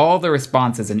 listening to all the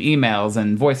responses and emails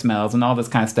and voicemails and all this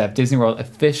kind of stuff, Disney World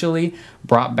officially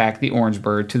brought back the orange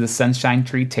bird to the Sunshine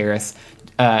Tree Terrace.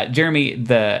 Jeremy,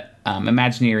 the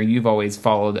Imagineer, you've always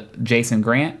followed Jason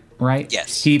Grant, right?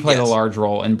 Yes. He played a large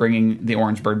role in bringing the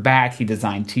orange bird back. He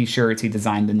designed T-shirts. He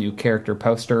designed the new character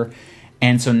poster.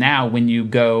 And so now when you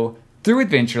go through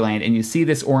Adventureland and you see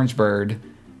this orange bird,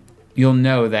 you'll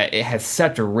know that it has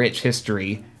such a rich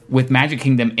history with Magic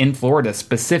Kingdom in Florida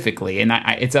specifically. And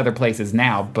it's other places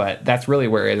now, but that's really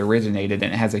where it originated,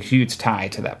 and it has a huge tie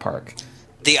to that park.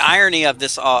 The irony of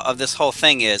this whole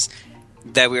thing is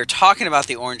that we were talking about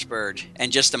the orange bird,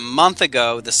 and just a month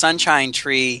ago, the Sunshine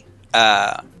Tree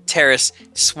Terrace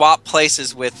swapped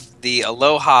places with the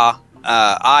Aloha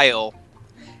Isle,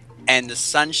 and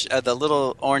the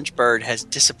little orange bird has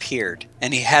disappeared,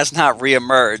 and he has not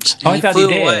reemerged. Oh, I thought he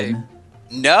did. Away.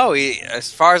 No,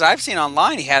 as far as I've seen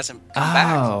online, he hasn't come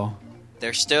back.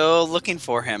 They're still looking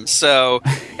for him. So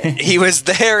he was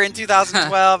there in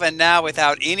 2012, and now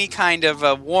without any kind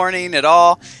of warning at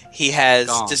all, he has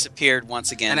disappeared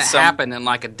once again. And it happened in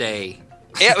a day.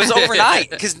 Yeah, it was overnight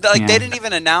because they didn't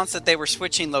even announce that they were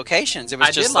switching locations. It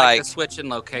was just the switch in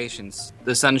locations.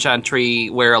 The Sunshine Tree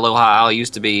where Aloha Isle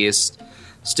used to be is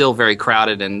still very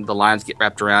crowded, and the lines get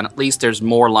wrapped around. At least there's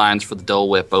more lines for the Dole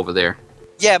Whip over there.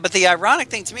 Yeah, but the ironic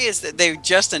thing to me is that they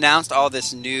just announced all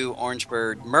this new Orange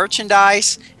Bird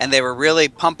merchandise, and they were really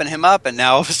pumping him up, and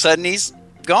now all of a sudden he's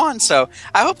gone. So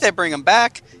I hope they bring him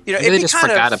back. Maybe they just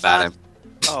forgot about him.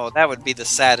 Oh, that would be the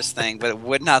saddest thing, but it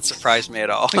would not surprise me at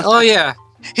all. Oh, yeah.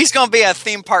 He's going to be at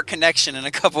Theme Park Connection in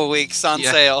a couple of weeks on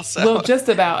sale. So. Well, just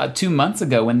about 2 months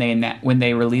ago when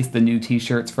they released the new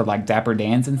T-shirts for Dapper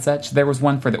Dans and such, there was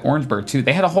one for the Orange Bird too.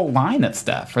 They had a whole line of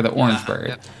stuff for the Orange Bird.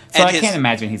 Yep. So I can't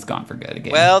imagine he's gone for good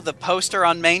again. Well, the poster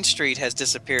on Main Street has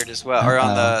disappeared as well, or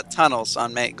on the tunnels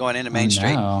on going into Main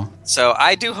Street. No. So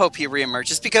I do hope he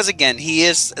reemerges because, again, he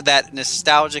is that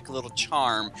nostalgic little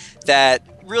charm that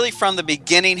really from the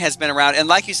beginning has been around. And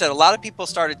like you said, a lot of people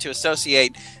started to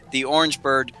associate the Orange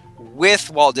Bird with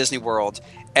Walt Disney World.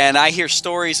 And I hear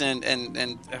stories and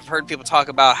I've heard people talk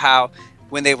about how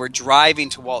when they were driving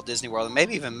to Walt Disney World, and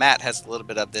maybe even Matt has a little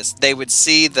bit of this, they would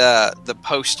see the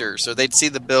posters, or they'd see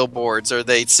the billboards, or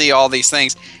they'd see all these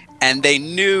things, and they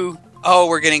knew, oh,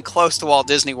 we're getting close to Walt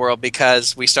Disney World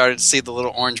because we started to see the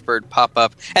little orange bird pop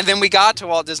up. And then we got to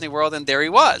Walt Disney World, and there he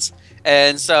was.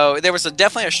 And so there was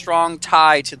definitely a strong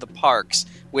tie to the parks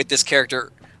with this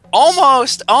character,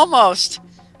 almost,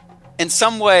 in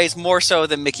some ways, more so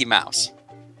than Mickey Mouse.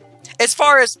 As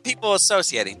far as people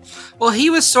associating. Well,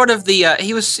 he was sort of the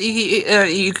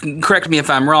you can correct me if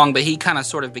I'm wrong, but he kind of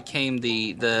sort of became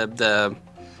the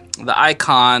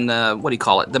icon, what do you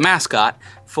call it? The mascot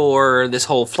for this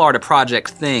whole Florida Project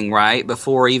thing, right?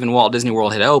 Before even Walt Disney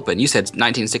World had opened. You said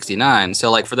 1969.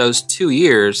 So for those 2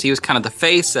 years, he was kind of the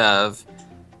face of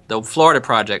the Florida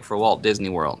project for Walt Disney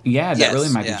World. Yeah, that Yes, really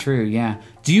might yeah. be true, yeah.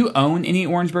 Do you own any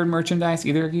Orange Bird merchandise,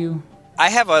 either of you? I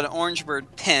have an Orange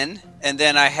Bird pin, and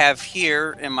then I have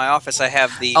here in my office, I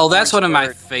have the Oh, that's Orange one of my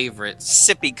Bird favorites.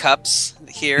 sippy cups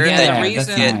here. Yeah, that The that's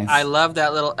reason nice. I love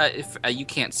that little, if you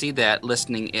can't see that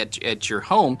listening at your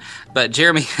home, but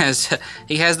Jeremy has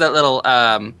that little,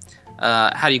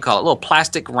 how do you call it? Little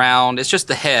plastic round. It's just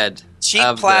the head. cheap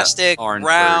of the plastic, orange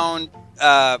round,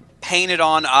 painted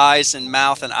on eyes and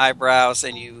mouth and eyebrows,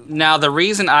 and you. Now, the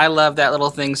reason I love that little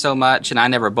thing so much, and I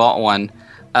never bought one,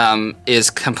 is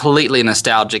completely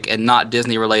nostalgic and not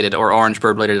Disney related or Orange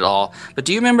Bird related at all. But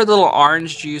do you remember the little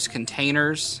orange juice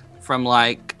containers from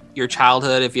like your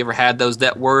childhood? If you ever had those,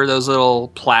 that were those little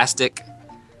plastic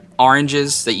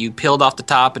oranges that you peeled off the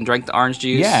top and drank the orange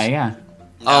juice? Yeah.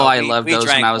 Oh, I loved those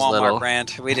when I was Walmart little.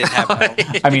 Brand. We didn't have.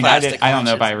 I mean, I plastic don't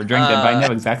know if I oranges. ever drank them, but I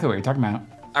know exactly what you're talking about.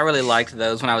 I really liked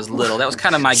those when I was little. That was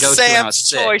kind of my go-to when I was Sam's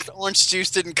sick. Choice orange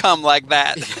juice didn't come like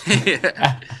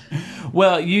that.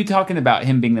 Well, you talking about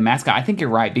him being the mascot, I think you're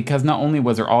right, because not only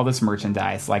was there all this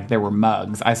merchandise, like there were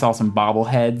mugs. I saw some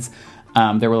bobbleheads.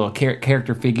 There were little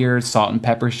character figures, salt and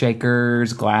pepper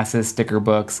shakers, glasses, sticker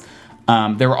books.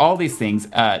 There were all these things.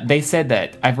 They said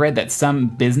that, I've read that some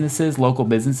businesses, local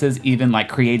businesses, even like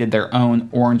created their own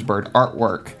Orange Bird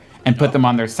artwork and put them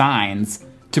on their signs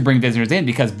to bring visitors in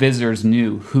because visitors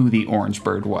knew who the Orange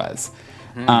Bird was.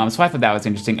 So I thought that was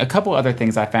interesting. A couple other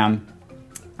things I found.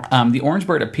 The Orange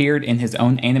Bird appeared in his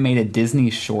own animated Disney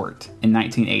short in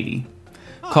 1980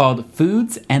 called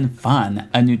Foods and Fun,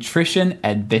 a Nutrition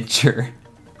Adventure.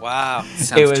 Wow.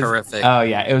 Sounds terrific. Oh,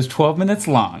 yeah. It was 12 minutes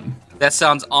long. That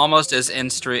sounds almost as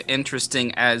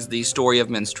interesting as the story of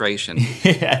menstruation.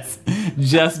 Yes.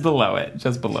 Just below it.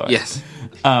 Yes.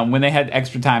 When they had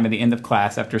extra time at the end of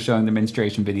class after showing the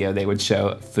menstruation video, they would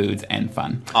show Foods and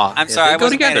Fun. Oh, I'm sorry, I go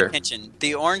wasn't paying together. attention.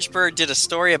 The Orange Bird did a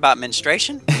story about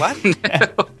menstruation? What?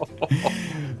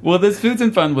 Well, this Foods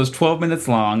and Fun was 12 minutes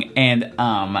long, and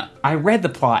I read the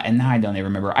plot, and now I don't even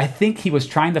remember. I think he was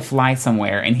trying to fly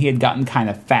somewhere, and he had gotten kind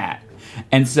of fat.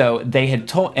 And so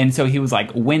he was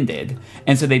like winded.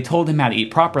 And so they told him how to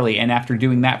eat properly, and after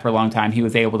doing that for a long time, he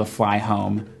was able to fly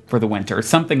home for the winter,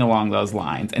 something along those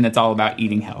lines. And it's all about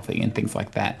eating healthy and things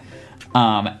like that.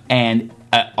 And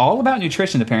all about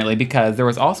nutrition, apparently, because there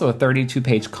was also a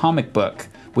 32-page comic book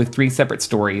with 3 separate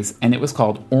stories, and it was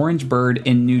called Orange Bird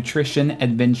in Nutrition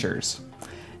Adventures.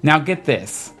 Now, get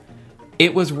this.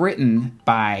 It was written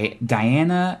by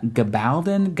Diana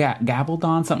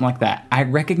Gabaldon, something like that. I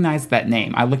recognized that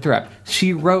name. I looked her up.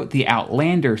 She wrote the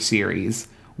Outlander series,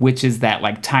 which is that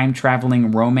like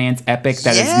time-traveling romance epic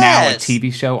that is now a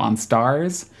TV show on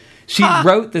Starz. She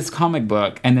wrote this comic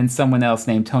book, and then someone else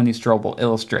named Tony Strobel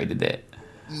illustrated it.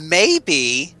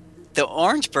 Maybe the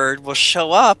Orange Bird will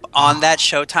show up on that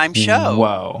Showtime show.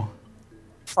 Whoa.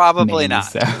 Probably Maybe not.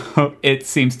 So. It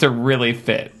seems to really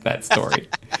fit that story.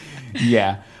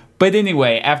 Yeah. But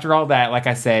anyway, after all that, like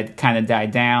I said, kind of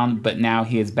died down, but now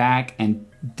he is back, and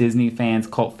Disney fans,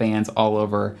 cult fans all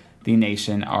over the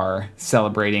nation are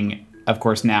celebrating. Of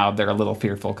course, now they're a little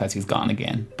fearful because he's gone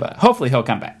again, but hopefully he'll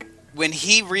come back. When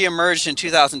he reemerged in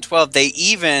 2012, they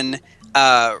even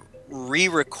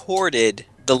re-recorded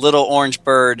the Little Orange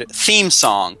Bird theme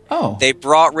song. Oh. They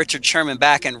brought Richard Sherman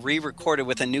back and re-recorded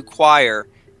with a new choir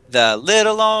the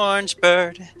Little Orange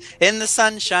Bird in the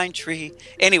Sunshine Tree.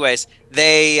 Anyways,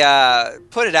 they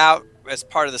put it out as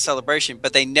part of the celebration,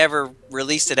 but they never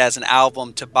released it as an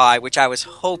album to buy, which I was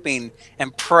hoping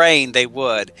and praying they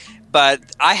would. But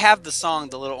I have the song,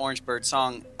 the Little Orange Bird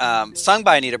song, sung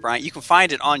by Anita Bryant. You can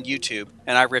find it on YouTube,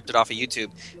 and I ripped it off of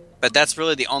YouTube. But that's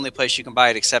really the only place you can buy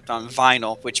it except on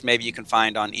vinyl, which maybe you can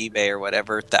find on eBay or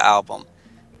whatever, the album.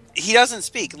 He doesn't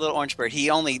speak, Little Orange Bird.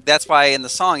 That's why in the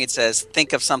song it says,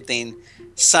 think of something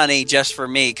sunny just for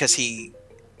me, because he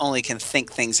only can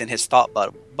think things in his thought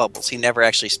bubbles. He never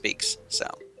actually speaks. So,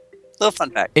 little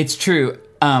fun fact. It's true.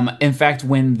 In fact,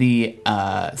 when the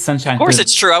Sunshine... Of course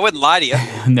it's true. I wouldn't lie to you.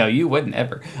 No, you wouldn't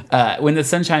ever. When the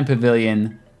Sunshine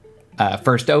Pavilion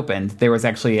first opened, there was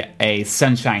actually a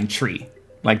sunshine tree.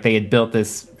 Like they had built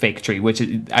this fake tree, which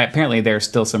apparently there's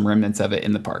still some remnants of it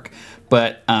in the park.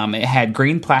 But it had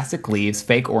green plastic leaves,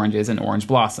 fake oranges, and orange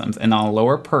blossoms. And on a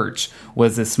lower perch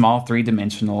was this small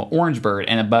 3-dimensional orange bird.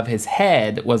 And above his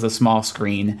head was a small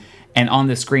screen. And on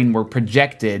the screen were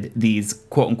projected these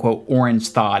quote-unquote orange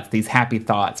thoughts, these happy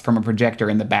thoughts from a projector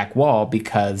in the back wall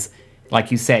because,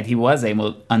 like you said, he was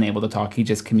unable to talk. He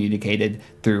just communicated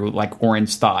through like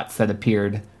orange thoughts that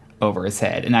appeared over his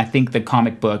head. And I think the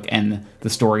comic book and the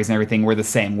stories and everything were the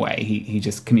same way. He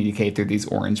just communicated through these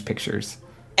orange pictures.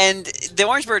 And the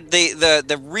orange bird,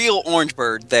 the real orange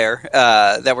bird there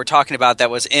that we're talking about, that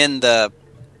was in the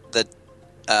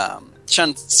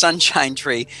sunshine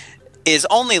tree, is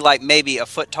only like maybe a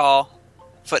foot tall,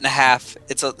 foot and a half.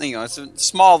 It's it's a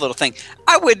small little thing.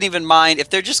 I wouldn't even mind if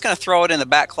they're just going to throw it in the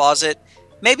back closet.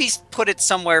 Maybe put it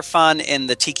somewhere fun in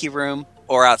the tiki room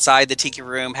or outside the tiki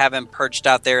room. Have him perched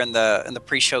out there in the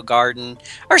pre-show garden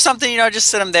or something. Just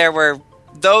sit him there where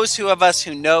those of us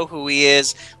who know who he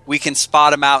is, we can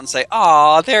spot him out and say,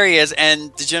 "Oh, there he is,"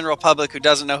 and the general public who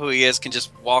doesn't know who he is can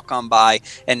just walk on by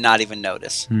and not even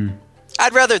notice.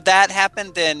 I'd rather that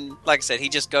happen than, like I said, he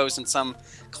just goes in some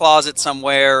closet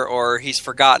somewhere or he's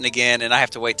forgotten again and I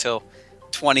have to wait till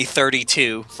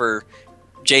 2032 for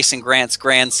Jason Grant's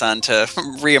grandson to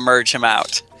reemerge him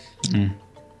out.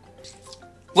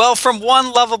 Well, from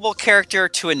one lovable character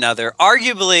to another,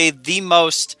 arguably the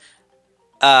most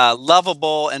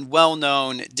lovable and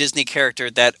well-known Disney character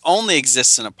that only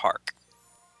exists in a park.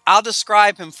 I'll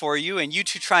describe him for you and you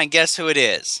two try and guess who it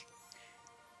is.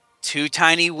 2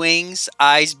 tiny wings,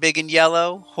 eyes big and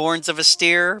yellow, horns of a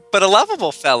steer, but a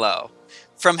lovable fellow.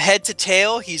 From head to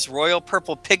tail, he's royal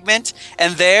purple pigment,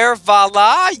 and there,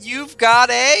 voila, you've got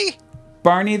a...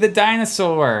 Barney the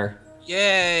dinosaur.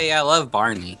 Yay, I love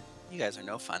Barney. You guys are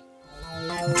no fun.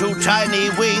 2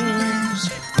 tiny wings,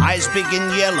 eyes big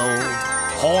and yellow,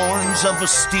 horns of a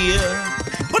steer,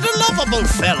 but a lovable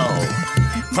fellow.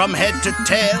 From head to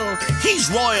tail, he's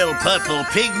royal purple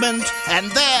pigment, and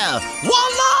there,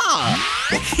 voila!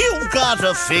 You've got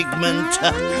a figment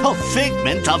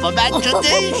of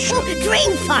imagination.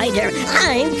 Dreamfinder,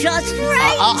 I'm just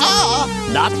right.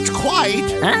 Not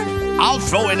quite. Huh? I'll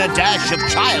throw in a dash of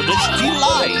childish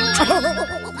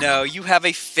delight. No, you have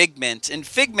a Figment. And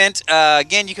Figment,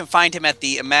 again, you can find him at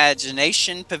the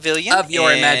Imagination Pavilion. Of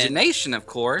your imagination, of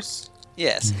course.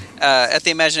 Yes, at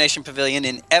the Imagination Pavilion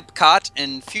in Epcot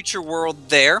in Future World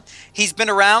there. He's been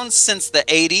around since the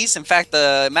 80s. In fact,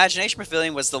 the Imagination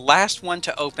Pavilion was the last one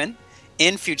to open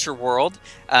in Future World.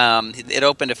 It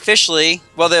opened officially.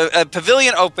 Well, the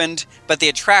pavilion opened, but the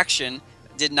attraction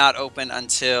did not open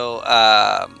until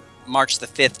March the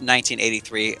 5th,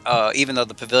 1983, even though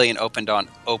the pavilion opened on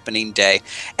opening day.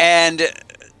 And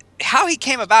how he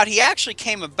came about, he actually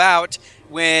came about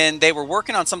when they were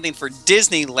working on something for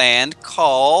Disneyland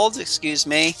called, excuse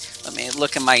me, let me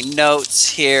look at my notes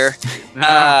here,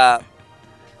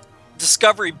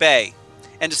 Discovery Bay.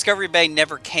 And Discovery Bay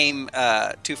never came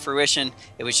to fruition.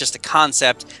 It was just a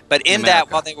concept. But in that,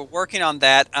 while they were working on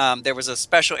that, there was a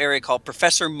special area called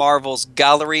Professor Marvel's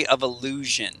Gallery of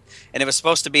Illusion. And it was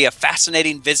supposed to be a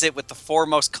fascinating visit with the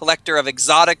foremost collector of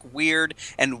exotic, weird,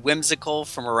 and whimsical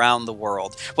from around the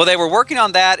world. Well, they were working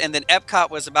on that, and then Epcot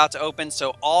was about to open,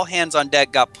 so all hands on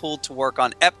deck got pulled to work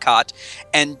on Epcot.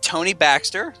 And Tony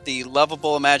Baxter, the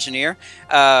lovable Imagineer,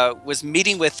 was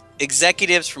meeting with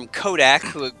executives from Kodak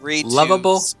who agreed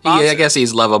lovable? to sponsor. Yeah, I guess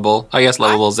he's lovable. I guess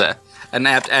lovable is an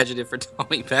apt adjective for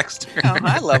Tony Baxter. Oh,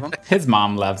 I love him. His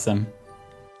mom loves him.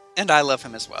 And I love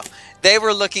him as well. They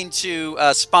were looking to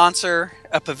sponsor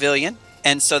a pavilion,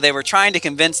 and so they were trying to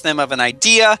convince them of an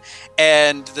idea.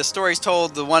 And the story's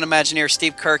told, the one Imagineer,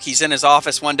 Steve Kirk, he's in his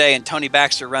office one day, and Tony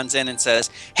Baxter runs in and says,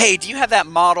 "Hey, do you have that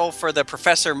model for the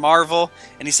Professor Marvel?"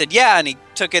 And he said, "Yeah," and he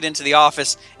took it into the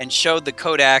office and showed the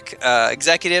Kodak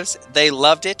executives. They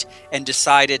loved it and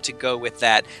decided to go with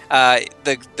that.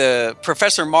 The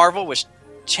Professor Marvel was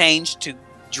changed to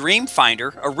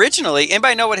Dreamfinder. Originally,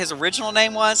 anybody know what his original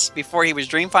name was before he was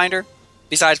Dreamfinder,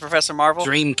 besides Professor Marvel?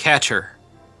 Dreamcatcher.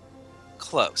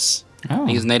 Close. Oh.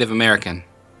 He's Native American.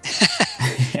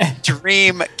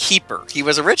 Dream Keeper. He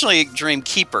was originally Dream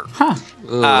Keeper. Huh.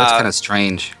 Ooh, that's kind of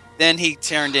strange. Then he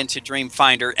turned into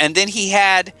Dreamfinder. And then he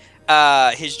had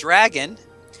his dragon,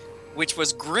 which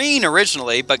was green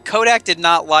originally, but Kodak did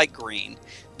not like green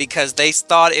because they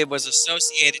thought it was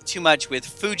associated too much with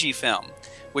Fujifilm,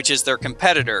 which is their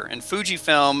competitor. And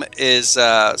Fujifilm is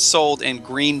sold in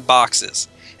green boxes.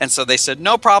 And so they said,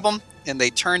 no problem, and they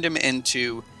turned him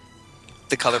into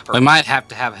the color purple. We might have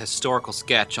to have a historical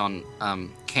sketch on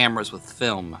cameras with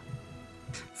film.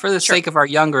 For the sake of our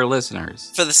younger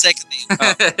listeners. For the sake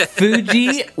of the...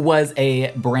 Fuji was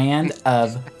a brand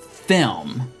of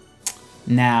film.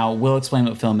 Now, we'll explain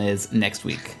what film is next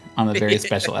week on a very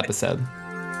special episode.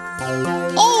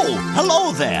 Oh,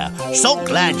 hello there. So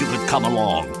glad you could come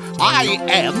along. I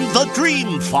am the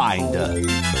Dreamfinder.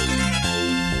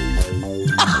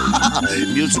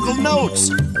 Musical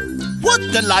notes. What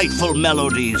delightful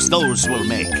melodies those will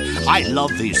make. I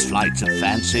love these flights of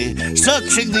fancy,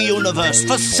 searching the universe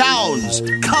for sounds,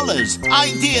 colors,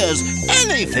 ideas,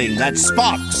 anything that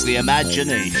sparks the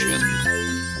imagination.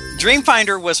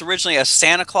 Dreamfinder was originally a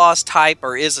Santa Claus type,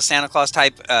 or is a Santa Claus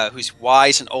type, who's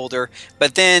wise and older.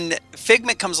 But then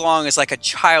Figment comes along as like a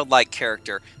childlike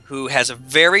character who has a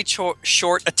very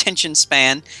short attention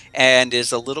span and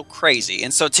is a little crazy.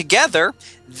 And so together,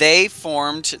 they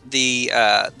formed the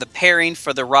pairing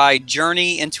for the ride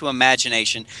Journey into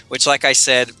Imagination, which, like I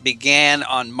said, began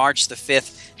on March the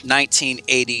 5th,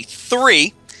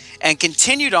 1983, and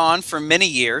continued on for many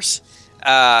years,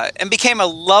 and became a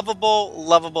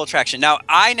lovable attraction. Now,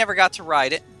 I never got to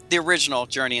ride it, the original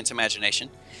Journey into Imagination.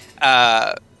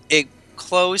 It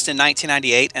closed in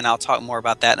 1998, and I'll talk more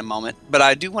about that in a moment. But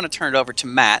I do want to turn it over to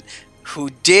Matt,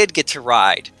 who did get to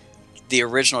ride the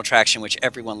original attraction, which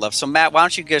everyone loves. So, Matt, why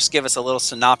don't you just give us a little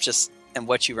synopsis and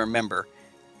what you remember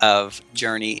of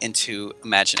Journey into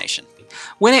Imagination?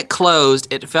 When it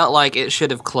closed, it felt like it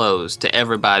should have closed to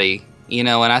everybody, and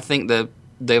I think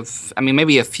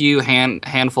maybe a few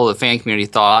handful of the fan community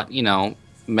thought,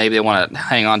 maybe they want to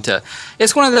hang on to.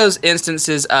 It's one of those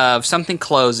instances of something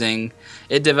closing,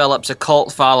 it develops a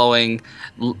cult following,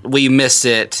 we miss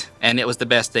it, and it was the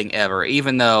best thing ever.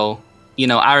 Even though,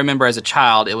 I remember as a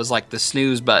child, it was like the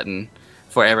snooze button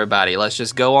for everybody. Let's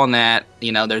just go on that.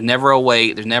 There's never a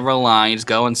wait, there's never a line. You just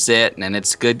go and sit, and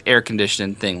it's good air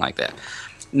conditioning, thing like that.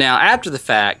 Now, after the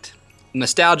fact,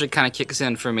 nostalgia kind of kicks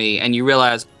in for me, and you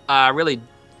realize I really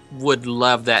would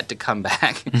love that to come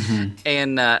back. Mm-hmm.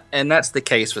 And that's the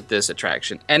case with this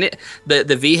attraction. And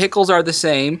the vehicles are the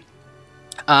same,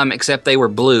 except they were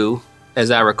blue,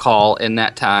 as I recall, in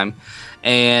that time.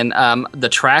 And the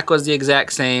track was the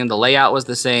exact same, the layout was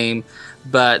the same,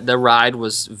 but the ride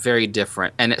was very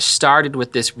different. And it started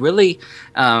with this really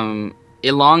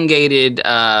elongated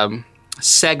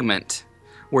segment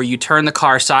where you turn the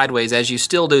car sideways, as you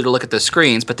still do, to look at the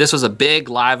screens. But this was a big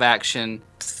live action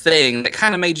thing that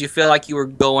kind of made you feel like you were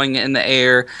going in the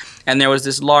air. And there was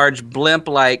this large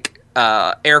blimp-like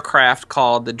aircraft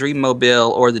called the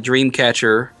Dreammobile or the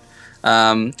Dreamcatcher,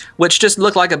 which just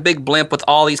looked like a big blimp with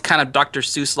all these kind of Dr.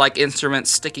 Seuss-like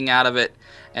instruments sticking out of it,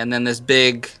 and then this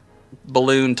big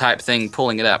balloon type thing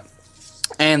pulling it up.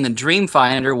 And the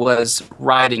Dreamfinder was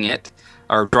riding it,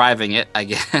 or driving it, I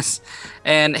guess.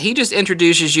 And he just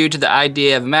introduces you to the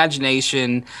idea of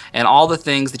imagination and all the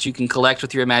things that you can collect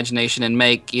with your imagination and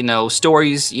make,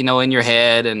 stories, in your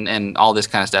head and all this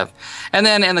kind of stuff. And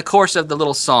then in the course of the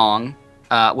little song,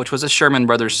 which was a Sherman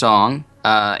Brothers song,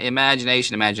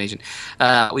 Imagination.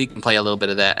 We can play a little bit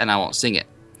of that, and I won't sing it.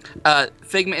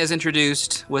 Figment is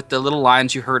introduced with the little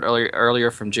lines you heard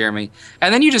earlier from Jeremy.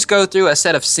 And then you just go through a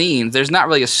set of scenes. There's not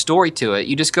really a story to it.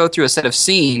 You just go through a set of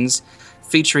scenes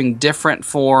featuring different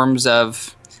forms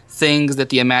of things that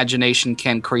the imagination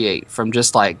can create, from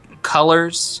just like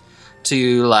colors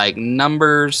to like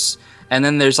numbers. And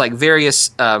then there's like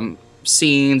various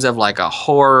scenes of like a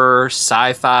horror,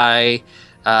 sci-fi,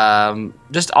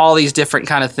 just all these different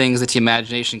kind of things that the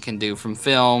imagination can do, from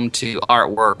film to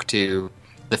artwork to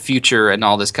the future and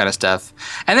all this kind of stuff.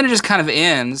 And then it just kind of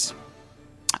ends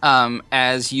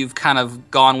as you've kind of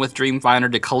gone with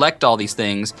Dreamfinder to collect all these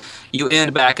things. You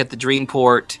end back at the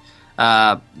Dreamport.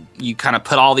 You kind of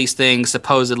put all these things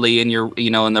supposedly in your,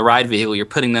 in the ride vehicle. You're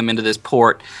putting them into this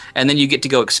port, and then you get to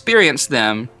go experience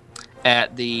them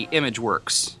at the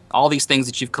ImageWorks. All these things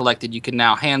that you've collected, you can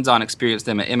now hands-on experience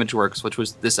them at ImageWorks, which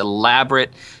was this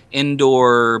elaborate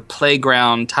indoor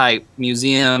playground type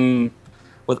museum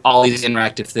with all these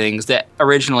interactive things that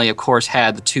originally, of course,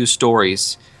 had the 2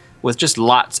 stories with just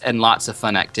lots and lots of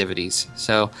fun activities.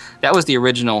 So that was the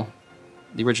original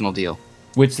deal.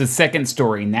 Which the second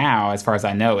story now, as far as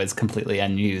I know, is completely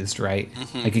unused, right?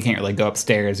 Mm-hmm. Like you can't really go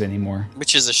upstairs anymore.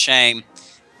 Which is a shame,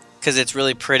 because it's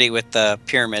really pretty with the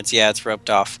pyramids. Yeah, it's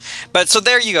roped off. But so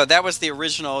there you go. That was the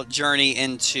original Journey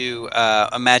into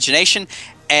Imagination.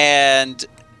 And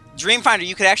Dreamfinder,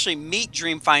 you could actually meet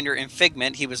Dreamfinder in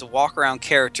Figment. He was a walk-around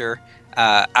character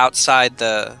outside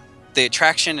the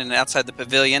attraction and outside the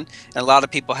pavilion. And a lot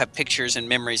of people have pictures and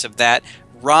memories of that.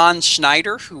 Ron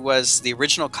Schneider, who was the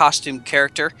original costume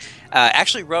character,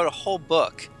 actually wrote a whole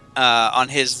book on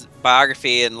his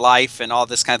biography and life and all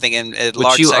this kind of thing in a large section.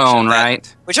 Which you own,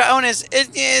 right? Which I own.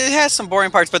 It has some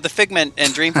boring parts, but the Figment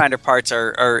and Dreamfinder parts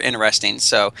are interesting.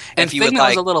 So and if you Figment would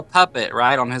like, was a little puppet,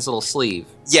 right, on his little sleeve.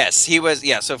 Yes, he was.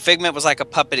 Yeah, so Figment was like a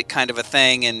puppet kind of a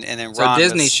thing, and then so Ron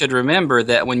Disney should remember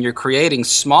that when you're creating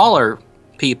smaller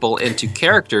people into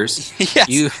characters,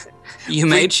 yes. you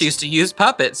may choose to use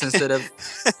puppets instead of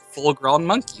full-grown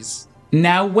monkeys.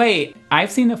 Now wait,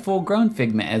 I've seen a full-grown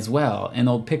Figment as well in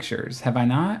old pictures, have I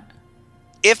not?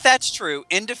 If that's true,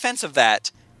 in defense of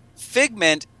that,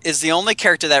 Figment is the only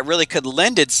character that really could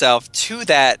lend itself to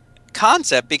that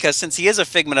concept, because since he is a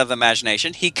figment of the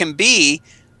imagination, he can be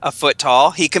a foot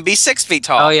tall. He can be 6 feet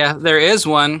tall. Oh yeah, there is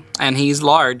one, and he's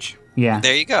large. Yeah.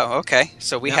 There you go. Okay,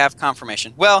 so we have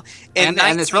confirmation. Well, And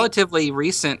it's relatively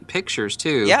recent pictures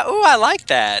too. Yeah. Oh, I like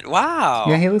that. Wow.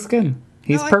 Yeah, he looks good.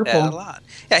 He's I like purple. that a lot.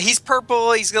 Yeah, he's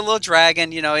purple. He's got a little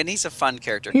dragon, and he's a fun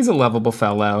character. He's a lovable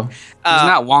fellow. He's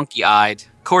not wonky-eyed.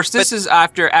 Of course, this is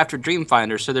after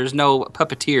Dreamfinder, so there's no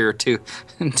puppeteer to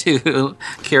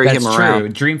carry him around.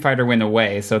 That's true. Dreamfighter went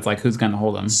away, so it's like, who's going to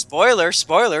hold him?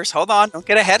 Spoilers. Hold on. Don't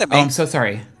get ahead of me. Oh, I'm so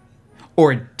sorry.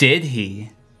 Or did he?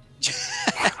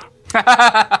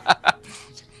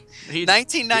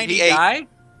 1998. Did he die?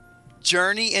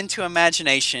 Journey into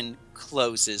Imagination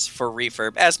closes for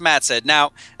refurb, as Matt said.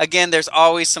 Now, again, there's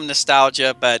always some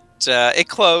nostalgia, but it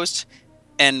closed,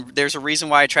 and there's a reason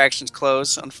why attractions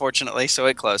close, unfortunately, so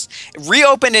it closed. It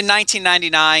reopened in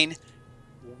 1999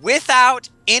 without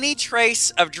any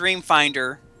trace of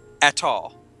Dreamfinder at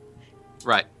all.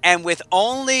 Right. And with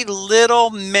only little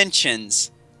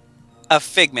mentions of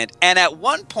Figment. And at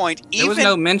one point, there was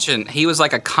no mention. He was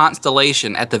like a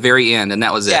constellation at the very end, and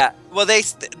that was it. Yeah. Well, they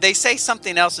say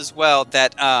something else as well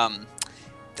that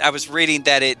I was reading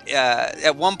that it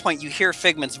at one point you hear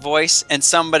Figment's voice and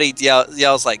somebody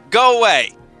yells like "Go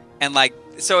away," and like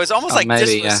so it's almost like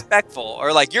maybe, disrespectful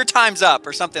or like your time's up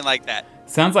or something like that.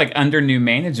 Sounds like under new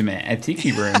management at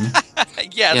Tiki Room.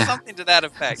 yeah, something to that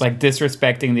effect. Like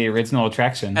disrespecting the original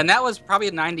attraction. And that was probably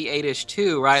 98-ish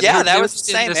too, right? Yeah, that was the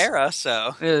same era,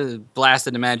 so.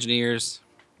 Blasted Imagineers.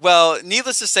 Well,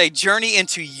 needless to say, Journey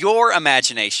into Your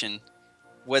Imagination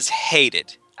was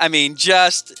hated. I mean,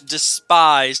 just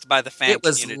despised by the fan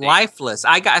community. It was lifeless.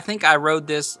 I think I rode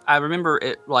this, I remember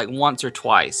it like once or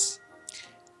twice.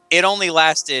 It only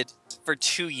lasted for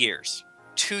 2 years.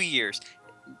 2 years.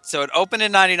 So it opened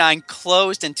in 99,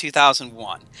 closed in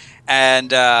 2001. And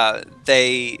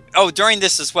during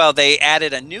this as well, they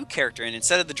added a new character. And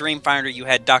instead of the Dreamfinder, you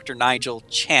had Dr. Nigel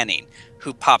Channing,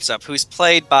 who pops up, who's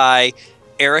played by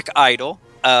Eric Idle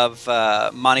of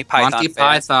Monty Python. Monty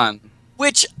Python.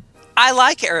 Which I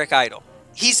like Eric Idle.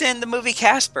 He's in the movie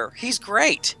Casper. He's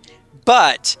great.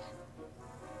 But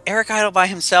Eric Idle by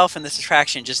himself in this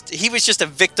attraction, he was just a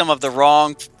victim of the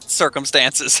wrong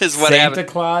circumstances is what happened.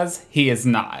 Santa Claus, he is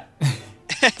not.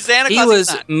 Santa Claus, he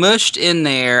was mushed in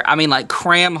there. I mean, like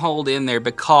cram-holed in there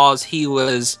because he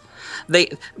was. They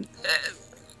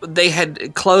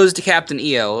had closed Captain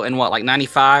EO in what, like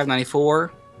 95,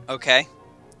 94? Okay.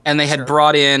 And they had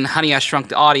brought in Honey, I Shrunk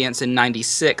the Audience in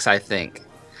 96, I think.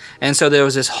 And so there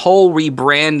was this whole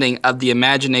rebranding of the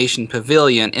Imagination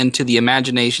Pavilion into the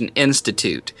Imagination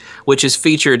Institute, which is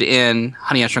featured in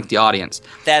Honey, I Shrunk the Audience.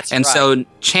 That's and right. So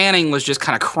Channing was just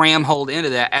kind of cram-holed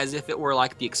into that as if it were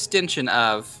like the extension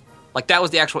of, like that was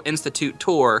the actual Institute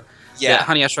tour that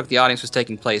Honey, I Shrunk the Audience was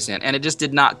taking place in. And it just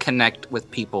did not connect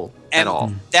with people at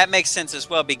all. That makes sense as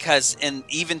well because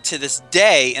even to this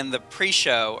day in the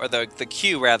pre-show, or the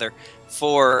queue rather,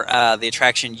 for the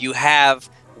attraction, you have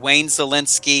Wayne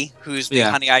Zelinsky, who's the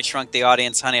Honey, I Shrunk the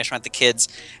Audience, Honey, I Shrunk the Kids.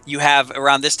 You have,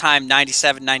 around this time,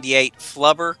 97, 98,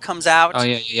 Flubber comes out. Oh,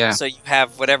 yeah. So you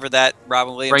have whatever that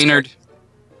Robin Williams...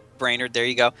 Brainerd, there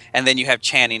you go. And then you have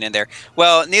Channing in there.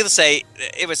 Well, needless to say,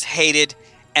 it was hated,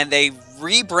 and they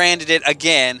rebranded it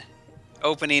again,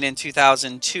 opening in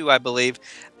 2002, I believe,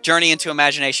 Journey into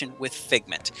Imagination with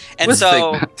Figment. And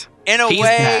Figment. In a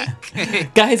way...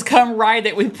 Guys, come ride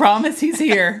it. We promise he's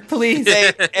here. Please.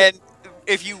 And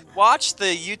if you watch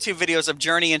the YouTube videos of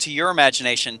Journey into Your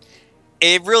Imagination,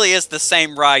 it really is the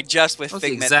same ride, just with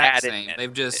Figment added in.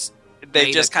 They've just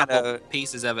kind of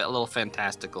pieces of it a little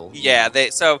fantastical. Yeah.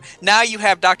 So now you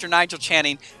have Dr. Nigel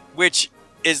Channing, which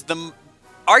is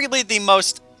arguably the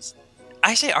most.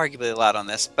 I say arguably a lot on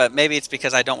this, but maybe it's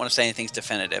because I don't want to say anything's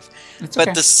definitive.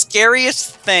 But the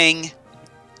scariest thing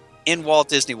in Walt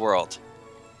Disney World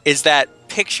is that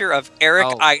picture of Eric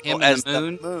Idle as the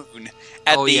moon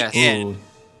at the end.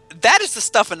 That is the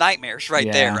stuff of nightmares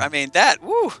there. I mean,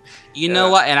 woo. You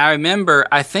know what? And I remember,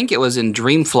 I think it was in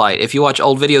Dreamflight. If you watch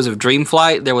old videos of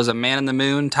Dreamflight, there was a Man in the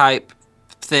Moon type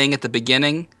thing at the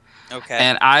beginning. Okay.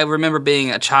 And I remember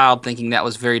being a child thinking that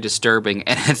was very disturbing.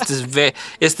 And it's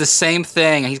it's the same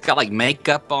thing. He's got like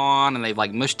makeup on, and they've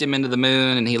like mushed him into the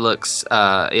moon, and he looks,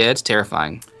 it's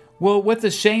terrifying. Well, what's a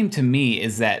shame to me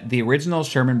is that the original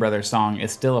Sherman Brothers song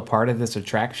is still a part of this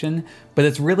attraction, but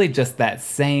it's really just that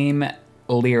same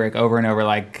lyric over and over,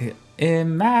 like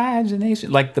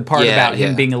imagination, like the part about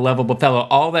him being a lovable fellow,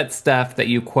 all that stuff that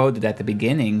you quoted at the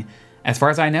beginning. As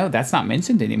far as I know, that's not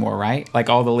mentioned anymore, right? Like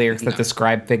all the lyrics that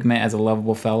describe Figment as a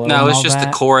lovable fellow. No, it's just the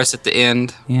chorus at the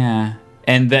end. Yeah,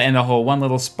 and the whole one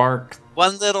little spark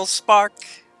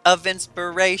of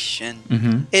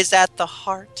inspiration is at the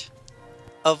heart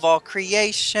of all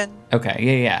creation.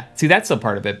 Okay, yeah. See, that's a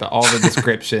part of it, but all the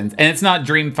descriptions. And it's not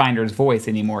Dreamfinder's voice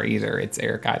anymore either. It's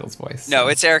Eric Idle's voice. So. No,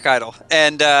 it's Eric Idle.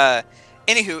 And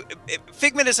anywho,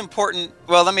 Figment is important.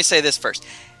 Well, let me say this first.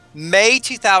 May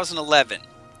 2011,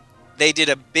 they did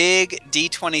a big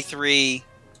D23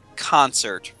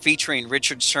 concert featuring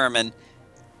Richard Sherman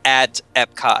at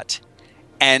Epcot.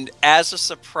 And as a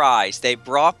surprise, they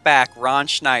brought back Ron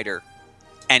Schneider,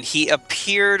 and he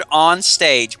appeared on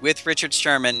stage with Richard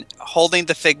Sherman holding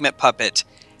the Figment puppet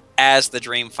as the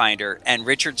Dreamfinder, and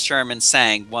Richard Sherman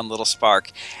sang One Little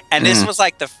Spark. And this was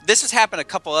like this has happened a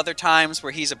couple other times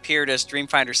where he's appeared as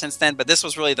Dreamfinder since then, but this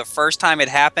was really the first time it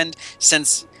happened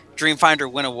since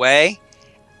Dreamfinder went away.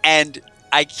 And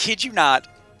I kid you not,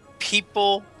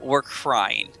 people were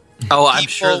crying. Oh, I'm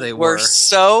sure they were.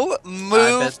 So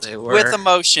moved with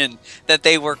emotion that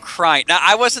they were crying. Now,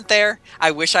 I wasn't there.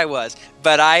 I wish I was.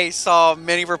 But I saw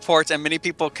many reports and many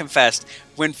people confessed.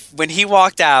 When he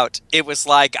walked out, it was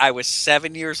like I was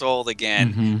 7 years old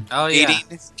again. Oh, yeah.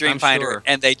 Eating Dreamfinder. Sure.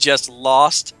 And they just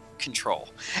lost control.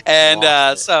 And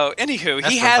so, anywho,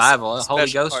 that's he has revival. The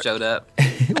Holy Ghost showed up.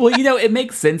 Well, it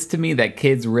makes sense to me that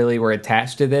kids really were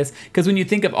attached to this, because when you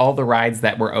think of all the rides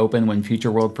that were open when Future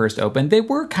World first opened, they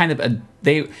were kind of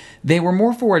they were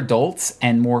more for adults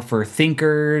and more for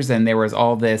thinkers, and there was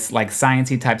all this like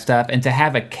sciencey type stuff. And to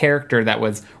have a character that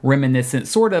was reminiscent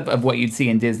sort of what you'd see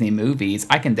in Disney movies,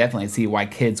 I can definitely see why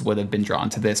kids would have been drawn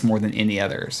to this more than any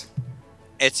others.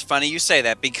 It's funny you say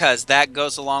that, because that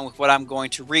goes along with what I'm going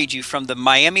to read you from the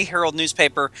Miami Herald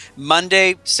newspaper,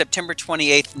 Monday, September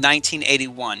 28th,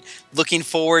 1981. Looking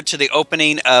forward to the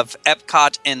opening of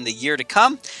Epcot in the year to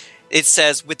come. It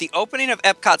says, with the opening of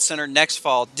Epcot Center next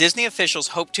fall, Disney officials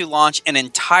hope to launch an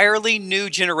entirely new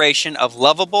generation of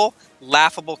lovable,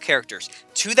 laughable characters.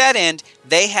 To that end,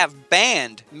 they have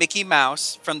banned Mickey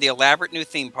Mouse from the elaborate new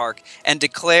theme park and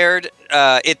declared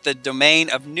it the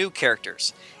domain of new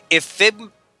characters.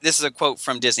 This is a quote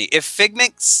from Disney. If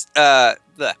Figment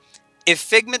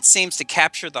seems to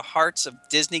capture the hearts of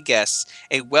Disney guests,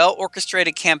 a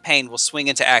well-orchestrated campaign will swing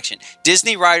into action.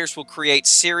 Disney writers will create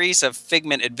series of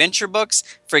Figment adventure books,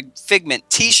 Figment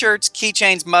t-shirts,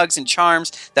 keychains, mugs, and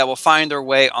charms that will find their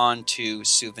way onto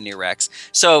souvenir racks.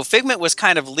 So Figment was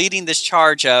kind of leading this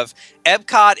charge of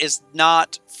Epcot is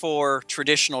not for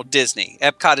traditional Disney.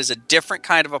 Epcot is a different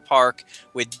kind of a park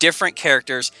with different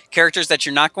characters that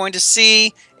you're not going to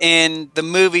see in the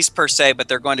movies per se, but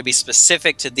they're going to be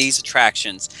specific to these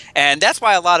attractions. And that's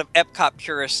why a lot of Epcot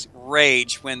purists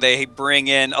rage when they bring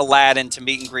in Aladdin to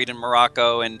meet and greet in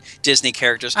Morocco and Disney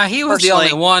characters. He was the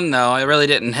only one, though. I really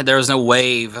didn't. There was no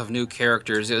wave of new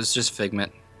characters. It was just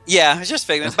Figment. Yeah, it was just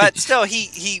Figment. But still,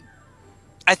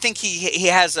 I think he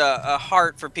has a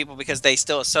heart for people because they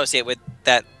still associate with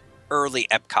that early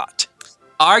Epcot.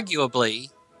 Arguably,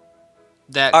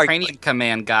 that Cranium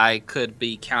Command guy could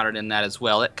be counted in that as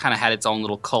well. It kind of had its own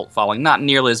little cult following. Not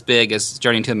nearly as big as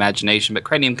Journey into Imagination, but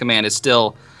Cranium Command is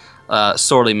still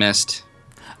sorely missed.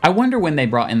 I wonder when they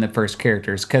brought in the first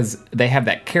characters, because they have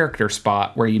that character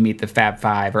spot where you meet the Fab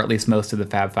Five, or at least most of the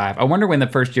Fab Five. I wonder when the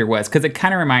first year was, because it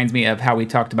kind of reminds me of how we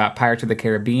talked about Pirates of the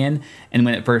Caribbean, and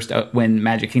when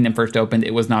Magic Kingdom first opened,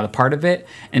 it was not a part of it,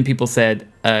 and people said,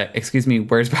 excuse me,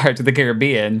 where's Pirates of the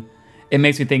Caribbean? It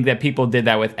makes me think that people did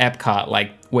that with Epcot,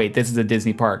 like, wait, this is a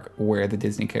Disney park, where are the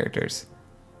Disney characters?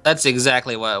 That's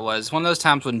exactly what it was. One of those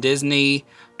times when Disney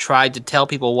tried to tell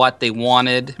people what they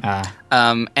wanted,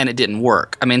 and it didn't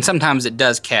work. I mean, sometimes it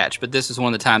does catch, but this is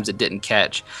one of the times it didn't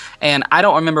catch. And I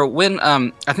don't remember when,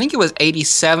 I think it was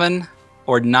 87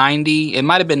 or 90, it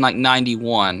might have been like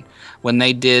 91, when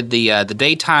they did the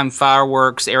daytime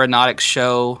fireworks aeronautics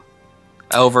show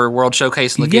over World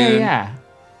Showcase Lagoon. Yeah.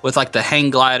 With like the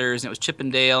hang gliders, and it was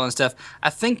Chippendale and stuff.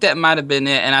 I think that might have been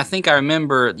it, and I think I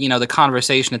remember, the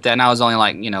conversation at that, and I was only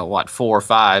like, 4 or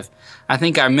 5. I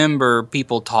think I remember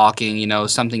people talking,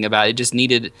 something about it just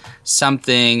needed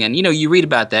something, and you read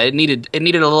about that. It needed a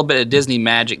little bit of Disney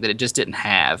magic that it just didn't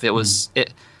have. It was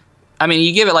I mean,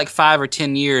 you give it like 5 or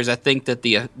 10 years, I think that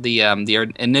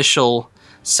the initial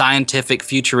scientific,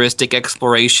 futuristic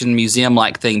exploration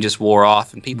museum-like thing just wore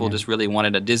off, and people just really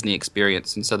wanted a Disney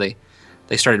experience, and so they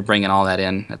started bringing all that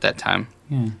in at that time.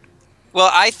 Yeah. Well,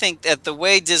 I think that the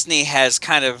way Disney has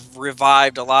kind of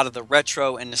revived a lot of the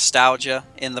retro and nostalgia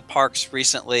in the parks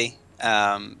recently,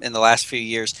 in the last few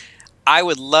years, I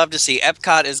would love to see.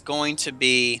 Epcot is going to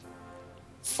be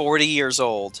 40 years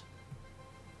old,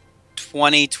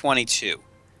 2022. Right.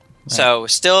 So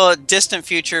still a distant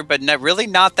future, but really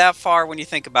not that far when you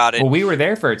think about it. Well, we were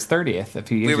there for its 30th a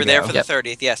few years ago. We were there for the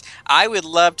 30th, yes. I would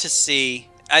love to see...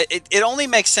 It only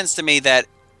makes sense to me that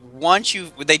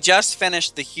they just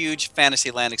finished the huge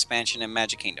Fantasyland expansion in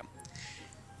Magic Kingdom.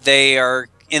 They are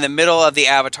in the middle of the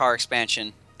Avatar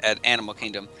expansion at Animal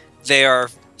Kingdom. They are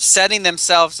setting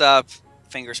themselves up,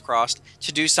 fingers crossed,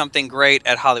 to do something great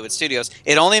at Hollywood Studios.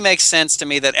 It only makes sense to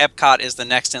me that Epcot is the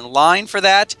next in line for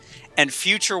that, and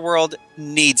Future World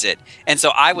needs it. And so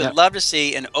I would love to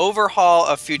see an overhaul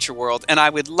of Future World, and I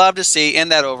would love to see in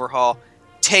that overhaul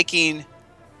taking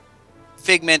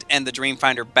Figment and the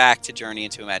Dreamfinder back to Journey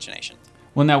into Imagination.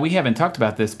 Well, now, we haven't talked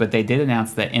about this, but they did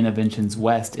announce that Innoventions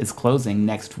West is closing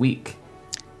next week.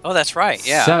 Oh, that's right,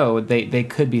 yeah. So they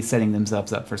could be setting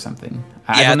themselves up for something.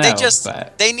 I don't know,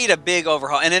 they need a big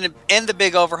overhaul. And in the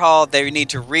big overhaul, they need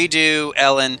to redo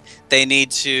Ellen. They need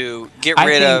to get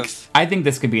rid of... I think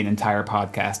this could be an entire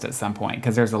podcast at some point,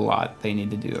 because there's a lot they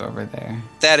need to do over there.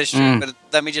 That is true, but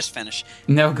let me just finish.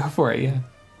 No, go for it, yeah.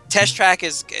 Test Track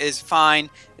is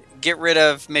fine. Get rid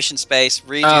of Mission Space.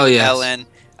 Redo Ellen.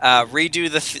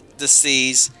 Redo the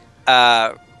Seas.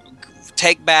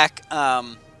 Take back...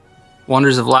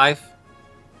 Wonders of Life?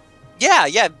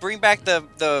 Yeah. Bring back the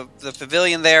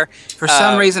pavilion there. For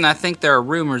some reason, I think there are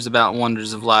rumors about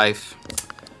Wonders of Life.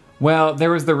 Well, there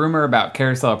was the rumor about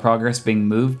Carousel of Progress being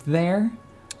moved there.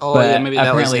 Oh, but yeah, maybe that was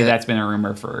apparently it. that's been a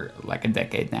rumor for like a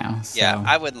decade now. So. Yeah,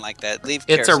 I wouldn't like that. Leave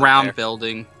It's a Carousel round there.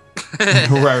 building.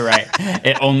 right.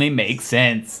 It only makes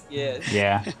sense. Yes.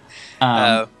 Yeah.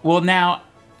 Well, now,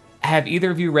 have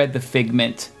either of you read the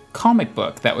Figment comic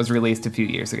book that was released a few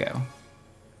years ago?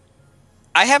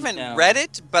 I haven't read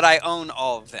it, but I own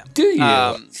all of them. Do you?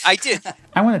 I did.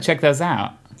 I want to check those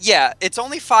out. Yeah, it's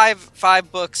only five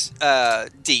books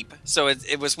deep. So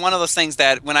it was one of those things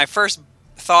that when I first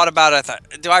thought about it, I thought,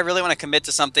 do I really want to commit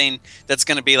to something that's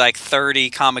going to be like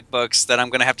 30 comic books that I'm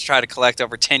going to have to try to collect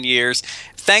over 10 years?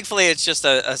 Thankfully, it's just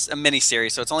a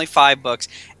mini-series, so it's only 5 books.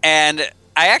 And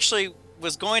I actually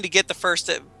was going to get the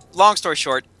first... Long story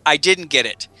short, I didn't get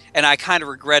it. And I kind of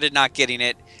regretted not getting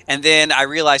it. And then I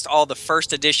realized all the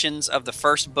first editions of the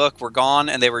first book were gone,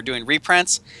 and they were doing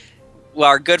reprints. Well,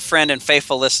 our good friend and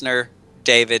faithful listener,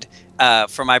 David,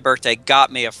 for my birthday,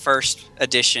 got me a first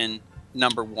edition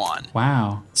 #1.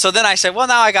 Wow. So then I said, well,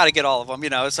 now I got to get all of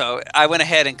them, So I went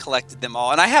ahead and collected them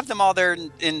all. And I have them all there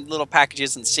in little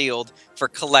packages and sealed for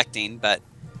collecting, but...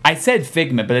 I said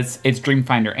Figment, but it's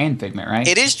Dreamfinder and Figment, right?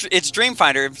 It's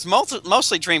Dreamfinder. It's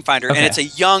mostly Dreamfinder, and it's a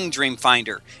young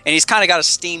Dreamfinder. And he's kind of got a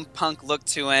steampunk look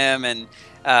to him, and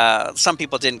some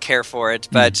people didn't care for it,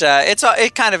 but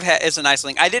it kind of is a nice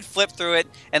link. I did flip through it,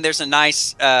 and there's a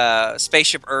nice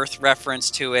Spaceship Earth reference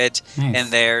to it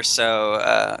in there.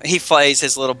 So he plays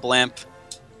his little blimp.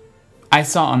 I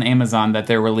saw on Amazon that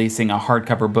they're releasing a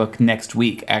hardcover book next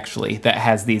week, actually, that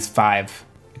has these 5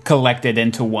 collected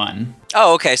into one.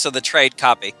 Oh, okay. So the trade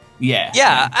copy. Yeah.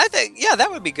 Yeah, I think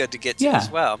that would be good to get to as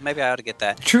well. Maybe I ought to get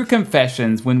that. True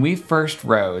confessions, when we first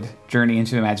rode Journey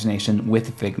into Imagination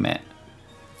with Figment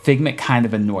kind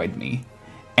of annoyed me.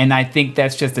 And I think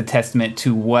that's just a testament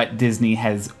to what Disney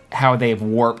how they've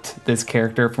warped this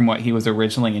character from what he was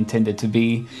originally intended to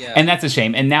be. Yeah. And that's a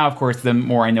shame. And now, of course, the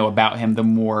more I know about him, the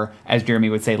more, as Jeremy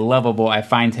would say, lovable I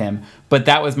find him. But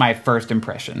that was my first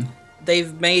impression.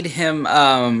 They've made him,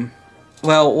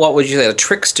 well, what would you say, a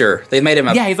trickster? They made him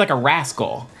Yeah, he's like a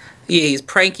rascal. Yeah, he's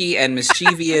pranky and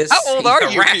mischievous. How old are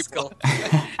you people?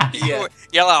 You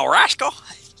little rascal.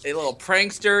 A little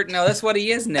prankster. No, that's what he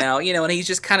is now. And he's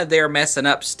just kind of there messing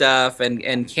up stuff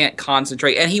and can't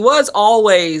concentrate. And he was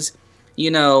always,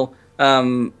 not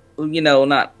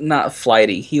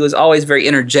flighty. He was always very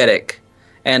energetic.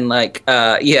 And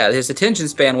his attention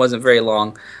span wasn't very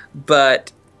long.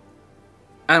 But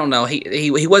I don't know.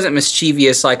 He wasn't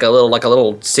mischievous like a little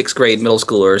 6th grade middle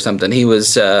schooler or something. He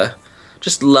was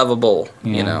just lovable,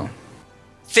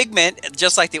 Figment,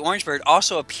 just like the Orange Bird,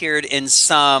 also appeared in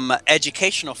some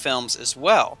educational films as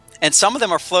well. And some of them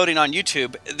are floating on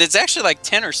YouTube. There's actually like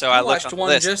 10 or so. I watched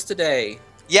one just today.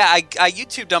 Yeah, I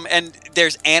YouTubed them, and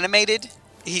there's animated.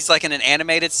 He's like in an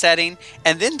animated setting.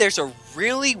 And then there's a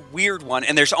really weird one,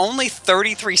 and there's only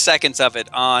 33 seconds of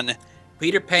it on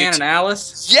Peter Pan and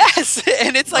Alice? Yes,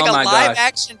 and it's like a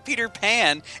live-action Peter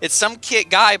Pan. It's some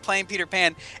guy playing Peter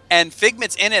Pan, and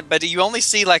Figment's in it, but you only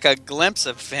see like a glimpse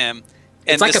of him.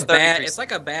 It's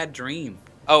like a bad dream.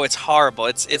 Oh, it's horrible.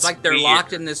 It's like they're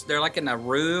locked in this. They're like in a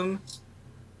room.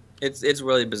 It's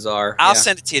really bizarre. I'll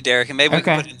send it to you, Derek, and maybe we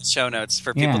can put it in the show notes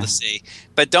for people to see.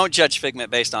 But don't judge Figment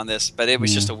based on this. But it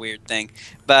was just a weird thing.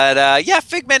 But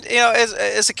Figment,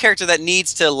 is a character that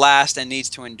needs to last and needs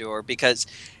to endure because,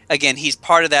 again, he's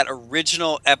part of that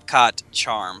original Epcot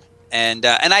charm. And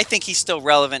I think he's still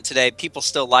relevant today. People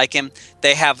still like him.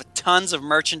 They have tons of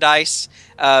merchandise,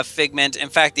 Figment. In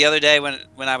fact, the other day when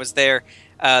I was there,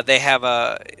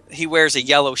 he wears a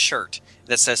yellow shirt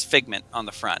that says Figment on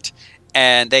the front,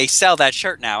 and they sell that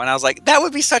shirt now. And I was like, that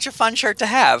would be such a fun shirt to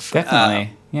have.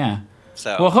 Definitely, yeah.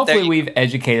 So well, hopefully we've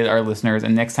educated our listeners,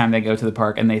 and next time they go to the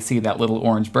park and they see that little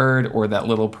orange bird or that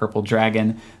little purple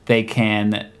dragon, they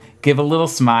can give a little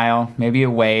smile, maybe a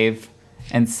wave,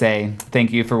 and say,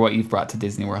 thank you for what you've brought to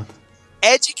Disney World.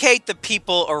 Educate the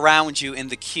people around you in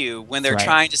the queue when they're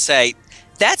trying to say,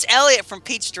 that's Elliot from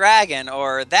Pete's Dragon,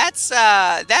 or that's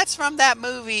from that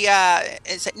movie.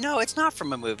 No, it's not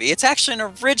from a movie. It's actually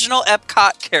an original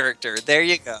Epcot character. There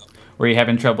you go. Were you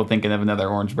having trouble thinking of another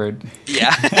orange bird?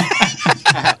 Yeah.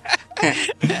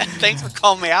 Thanks for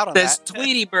calling me out on That's that.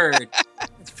 Tweety Bird.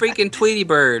 It's freaking Tweety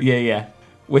Bird. Yeah.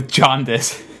 With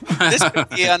jaundice. This could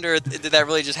be under, did that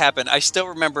really just happen? I still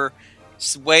remember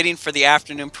waiting for the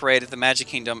afternoon parade at the Magic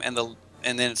Kingdom, and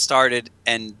then it started,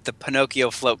 and the Pinocchio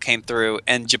float came through,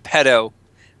 and Geppetto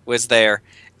was there,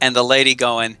 and the lady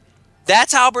going,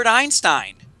 that's Albert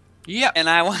Einstein. Yep. And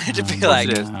I wanted to be like,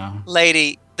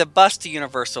 lady, the bus to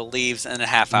Universal leaves in a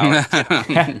half hour.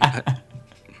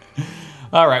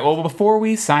 All right, well, before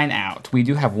we sign out, we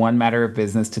do have one matter of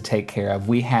business to take care of.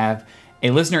 We have a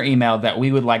listener email that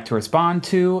we would like to respond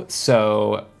to,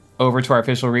 so over to our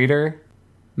official reader,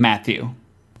 Matthew.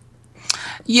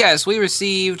 Yes, we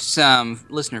received some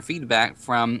listener feedback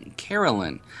from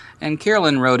Carolyn. And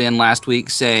Carolyn wrote in last week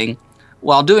saying,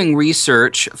 while doing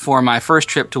research for my first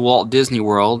trip to Walt Disney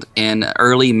World in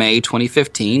early May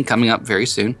 2015, coming up very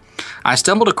soon, I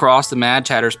stumbled across the Mad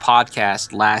Chatters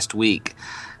podcast last week.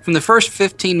 From the first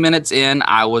 15 minutes in,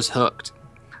 I was hooked.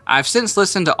 I've since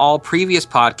listened to all previous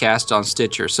podcasts on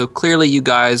Stitcher, so clearly you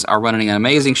guys are running an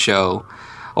amazing show,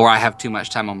 or I have too much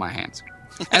time on my hands.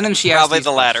 And then she asked Probably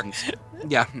the latter.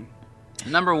 Yeah.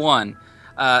 Number one,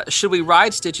 should we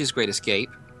ride Stitch's Great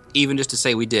Escape, even just to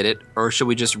say we did it, or should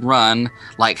we just run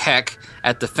like heck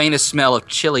at the faintest smell of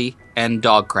chili and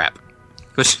dog crap?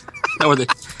 Which,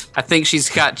 I think she's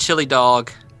got chili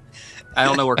dog. I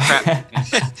don't know where crap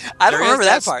is. I don't remember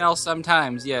that part. Smell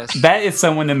sometimes, yes. That is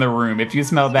someone in the room. If you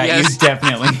smell that, Yes. you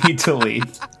definitely need to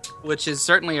leave. Which is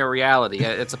certainly a reality.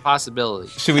 It's a possibility.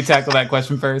 Should we tackle that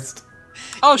question first?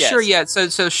 Oh, Yes. sure, yeah.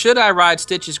 So should I ride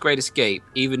Stitch's Great Escape,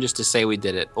 even just to say we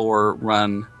did it, or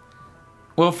run?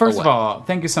 Well, first of all,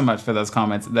 thank you so much for those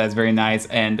comments. That is very nice.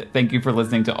 And thank you for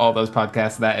listening to all those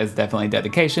podcasts. That is definitely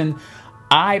dedication.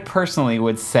 I personally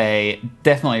would say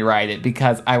definitely ride it,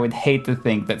 because I would hate to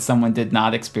think that someone did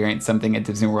not experience something at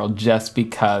Disney World just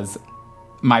because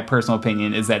my personal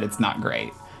opinion is that it's not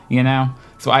great, you know?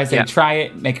 So I say try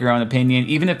it, make your own opinion.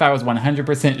 Even if I was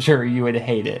 100% sure you would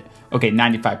hate it, okay,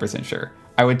 95% sure,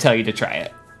 I would tell you to try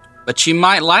it. But you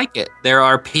might like it. There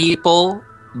are people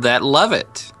that love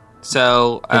it.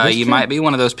 So you might be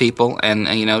one of those people, and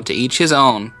to each his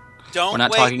own. Don't We're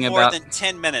not wait talking more about than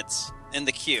 10 minutes in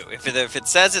the queue. If it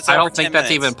says it's I over don't think 10 that's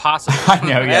minutes, even possible. I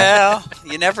know, yeah. Well,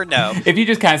 you never know. If you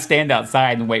just kind of stand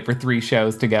outside and wait for 3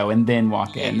 shows to go and then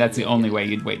walk in, that's the only way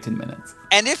you'd wait 10 minutes.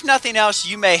 And if nothing else,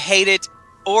 you may hate it,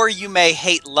 or you may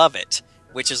love it,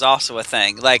 which is also a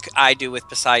thing. Like I do with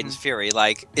Poseidon's Fury.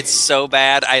 Like, it's so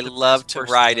bad, I love to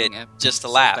ride it just to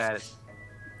laugh.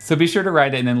 So be sure to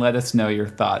ride it and then let us know your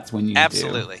thoughts when you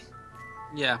Absolutely.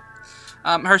 do. Yeah.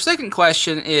 Her second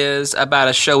question is about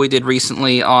a show we did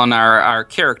recently on our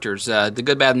characters, the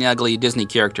Good, Bad, and the Ugly Disney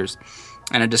characters,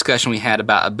 and a discussion we had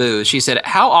about Abu. She said,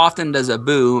 how often does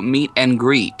Abu meet and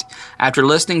greet? After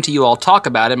listening to you all talk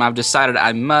about him, I've decided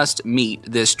I must meet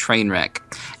this train wreck.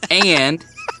 And,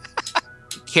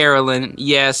 Carolyn,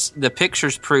 yes, the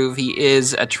pictures prove he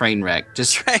is a train wreck.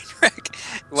 Just Train wreck.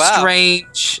 Wow.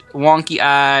 strange,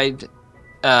 wonky-eyed.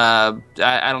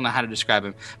 I don't know how to describe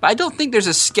him, but I don't think there's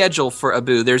a schedule for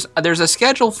Abu. There's a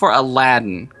schedule for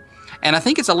Aladdin, and I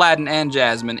think it's Aladdin and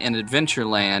Jasmine in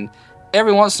Adventureland.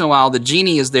 Every once in a while, the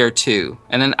genie is there too,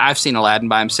 and then I've seen Aladdin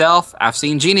by himself. I've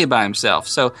seen Genie by himself.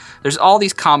 So there's all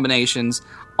these combinations.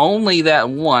 Only that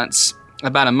once,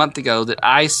 about a month ago, that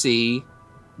I see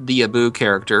the Abu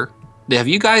character. Have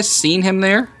you guys seen him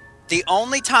there? The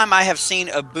only time I have seen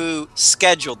Abu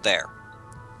scheduled there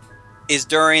is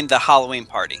during the Halloween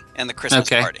party and the Christmas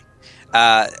party.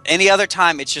 Any other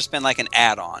time, it's just been like an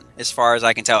add-on, as far as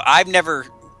I can tell. I've never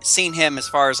seen him as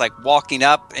far as like walking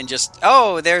up and just,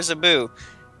 oh, there's Abu.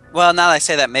 Well, now that I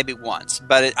say that, maybe once.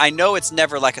 But I know it's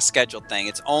never like a scheduled thing.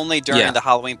 It's only during the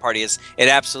Halloween party. It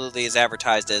absolutely is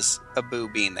advertised as Abu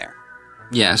being there.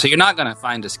 Yeah, so you're not going to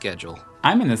find a schedule.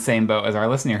 I'm in the same boat as our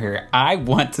listener here. I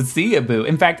want to see Abu.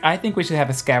 In fact, I think we should have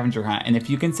a scavenger hunt. And if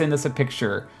you can send us a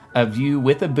picture of you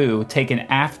with Abu taken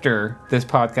after this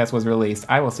podcast was released,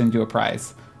 I will send you a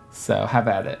prize. So have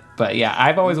at it. But yeah,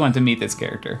 I've always wanted to meet this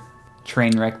character.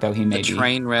 train wreck though he may be.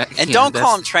 Train wreck. And don't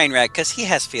call him train wreck, because he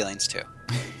has feelings too.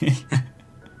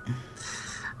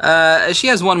 She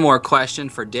has one more question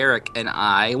for Derek and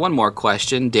I. One more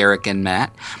question, Derek and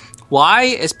Matt. Why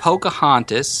is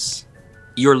Pocahontas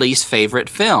your least favorite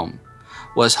film?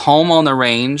 Was Home on the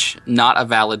Range not a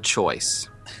valid choice?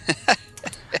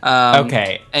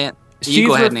 Okay. And you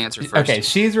go ahead and answer first. Okay,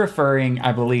 she's referring,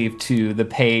 I believe, to the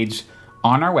page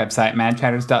on our website,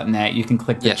 madchatters.net. You can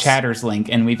click the Chatters link,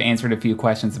 and we've answered a few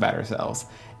questions about ourselves.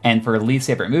 And for least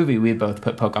favorite movie, we both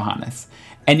put Pocahontas.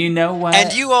 And you know what?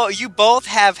 And you both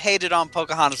have hated on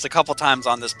Pocahontas a couple times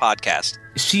on this podcast.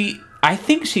 I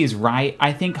think she's right.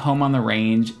 I think Home on the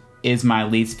Range is my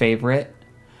least favorite.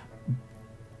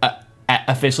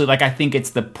 Officially, like, I think it's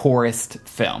the poorest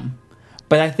film.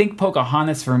 But I think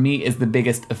Pocahontas, for me, is the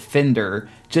biggest offender,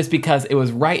 just because it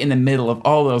was right in the middle of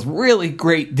all those really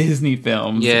great Disney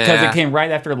films. Yeah. Because it came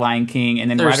right after Lion King, and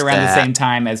then right around the same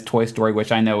time as Toy Story,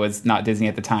 which I know was not Disney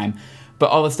at the time.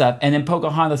 But all the stuff. And then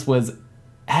Pocahontas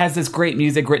has this great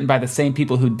music written by the same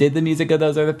people who did the music of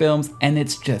those other films, and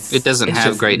it doesn't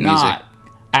have great music.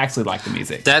 I actually like the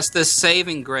music. That's the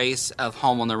saving grace of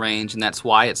Home on the Range, and that's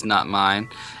why it's not mine.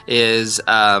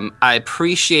 I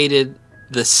appreciated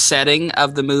the setting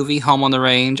of the movie Home on the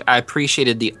Range. I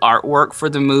appreciated the artwork for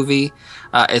the movie.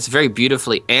 It's very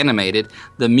beautifully animated.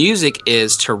 The music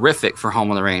is terrific for Home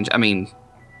on the Range. I mean,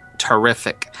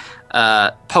 terrific.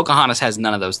 Pocahontas has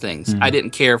none of those things. I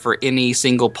didn't care for any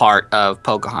single part of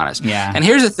Pocahontas. Yeah. And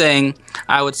here's the thing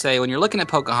I would say when you're looking at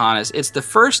Pocahontas, it's the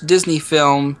first Disney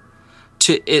film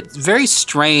it's very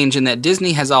strange in that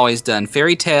Disney has always done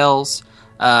fairy tales,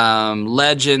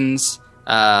 legends,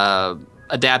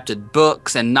 adapted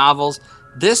books and novels.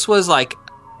 This was like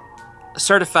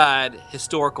certified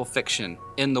historical fiction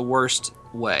in the worst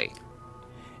way.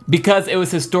 Because it was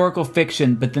historical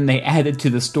fiction, but then they added to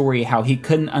the story how he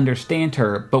couldn't understand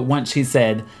her, but once she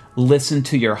said, "Listen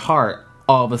to your heart,"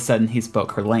 all of a sudden he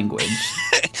spoke her language.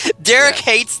 Derek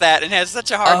hates that and has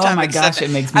such a hard time. Oh my gosh, it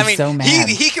makes me so mad.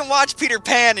 He can watch Peter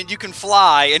Pan and You Can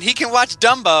Fly, and he can watch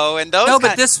Dumbo and those. No,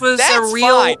 but this was a real.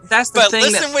 Fine. That's the but thing.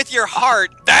 But listen with your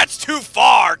heart. That's too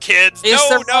far, kids. It's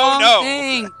no, the wrong no.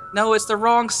 thing. No, it's the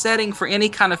wrong setting for any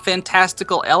kind of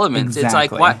fantastical elements. Exactly.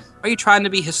 It's like, what are you trying to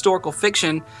be historical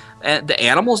fiction? The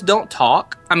animals don't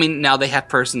talk. I mean, now they have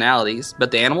personalities,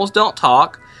 but the animals don't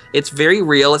talk. It's very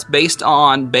real. It's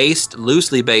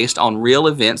loosely based on real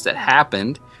events that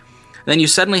happened. Then you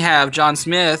suddenly have John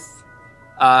Smith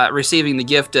receiving the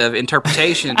gift of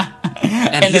interpretation,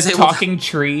 and he's the talking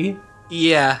tree.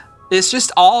 Yeah, it's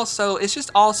just all so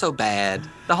bad.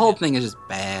 The whole thing is just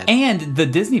bad. And the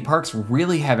Disney parks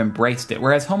really have embraced it.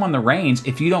 Whereas Home on the Range,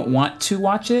 if you don't want to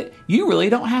watch it, you really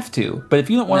don't have to. But if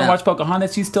you don't want to watch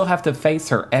Pocahontas, you still have to face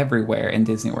her everywhere in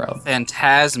Disney World.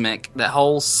 Fantasmic, that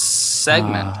whole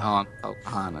segment on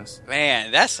Pocahontas.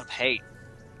 Man, that's some hate.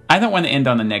 I don't want to end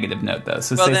on a negative note, though,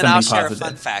 so say something positive. I'll share a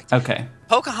fun fact. Okay.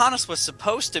 Pocahontas was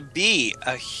supposed to be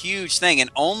a huge thing, and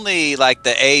only like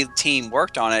the A team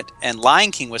worked on it, and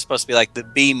Lion King was supposed to be like the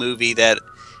B movie that,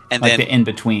 and like then the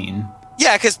in-between.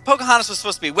 Yeah, because Pocahontas was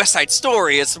supposed to be West Side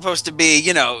Story. It's supposed to be,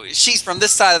 she's from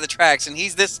this side of the tracks and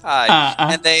he's this side.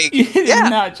 And they,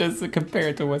 not just compare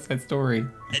it to West Side Story.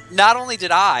 Not only did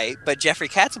I, but Jeffrey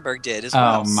Katzenberg did as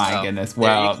well. Oh my goodness!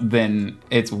 Well, then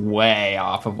it's way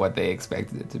off of what they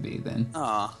expected it to be. Then.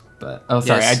 But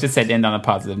sorry, I just said end on a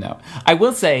positive note. I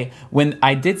will say when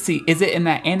I did see, is it in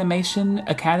that Animation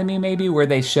Academy maybe where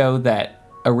they show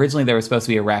that originally there was supposed to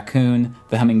be a raccoon,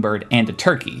 the hummingbird, and a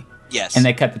turkey. Yes. And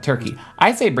they cut the turkey.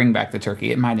 I say bring back the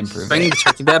turkey. It might improve Bring the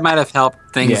turkey. That might have helped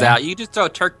things out. You just throw a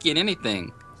turkey in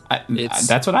anything.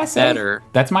 That's what I say. Better.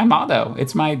 That's my motto.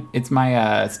 It's my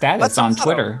status on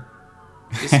Twitter.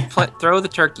 Just throw the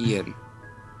turkey in.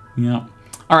 Yeah.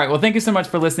 All right. Well, thank you so much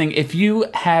for listening. If you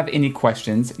have any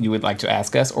questions you would like to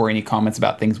ask us or any comments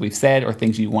about things we've said or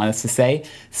things you want us to say,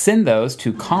 send those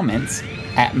to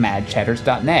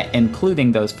comments@madchatters.net,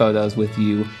 including those photos with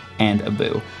you and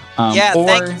Abu.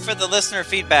 Thank you for the listener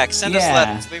feedback. Send us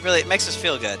letters. It makes us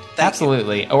feel good.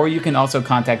 Absolutely. Or you can also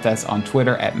contact us on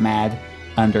Twitter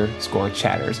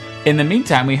 @mad_chatters. In the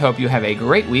meantime, we hope you have a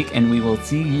great week, and we will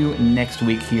see you next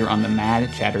week here on the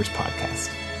Mad Chatters podcast.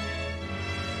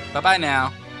 Bye-bye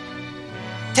now.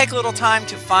 Take a little time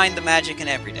to find the magic in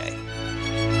every day.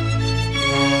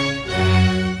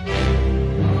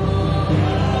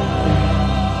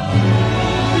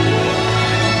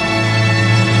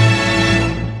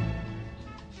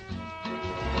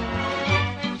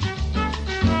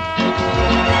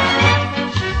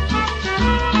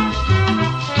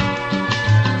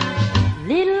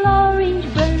 Little orange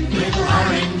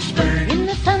bird in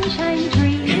the sunshine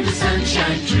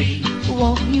tree.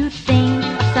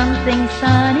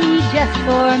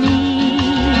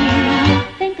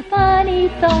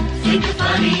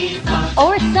 funny thought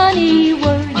or sunny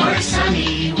word or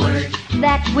sunny word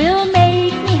that will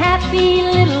make me happy,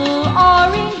 little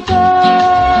orange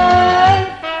bird.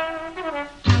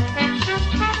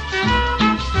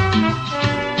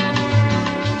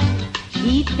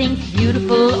 He thinks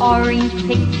beautiful orange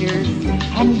pictures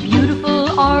and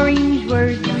beautiful orange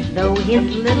words, though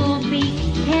his little beak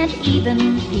can't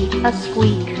even peep a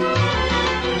squeak.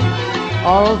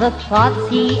 All the thoughts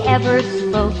he ever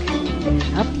spoke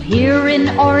appear in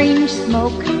orange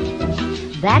smoke.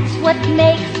 That's what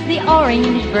makes the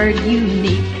orange bird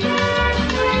unique.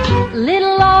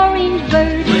 Little orange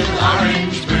bird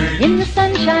in the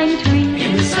sunshine tree.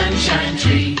 in the sunshine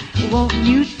tree. Won't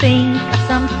you think of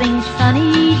something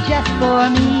sunny just for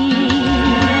me?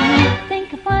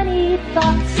 Think a funny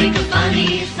thought Think a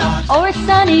funny thought or a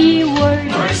sunny word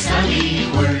or a sunny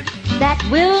word that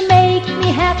will make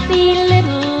me happy,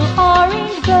 little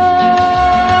orange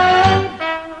bird.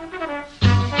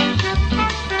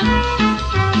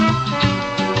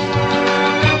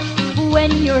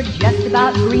 When you're just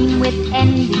about green with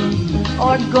envy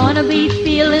or gonna be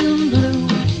feeling blue,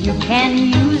 you can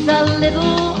use a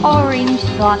little orange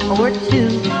thought or two.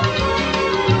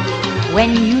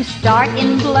 When you start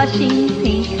in blushing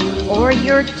pink or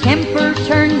your temper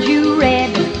turns you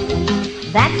red,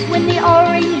 that's when the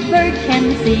orange bird can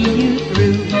see you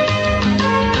through.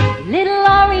 Little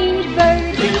orange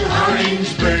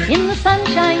bird in the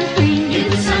sunshine tree. in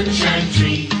the sunshine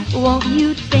tree. Won't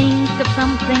you think of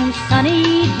something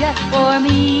sunny just for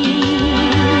me?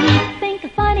 Think a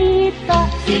funny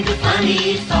thought Think a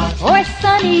funny thought or a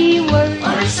sunny word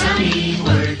or a sunny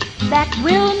word that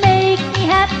will make me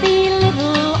happy,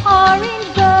 little orange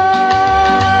bird.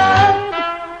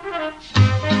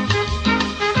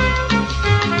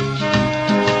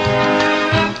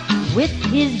 With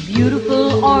his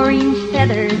beautiful orange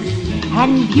feathers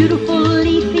and beautiful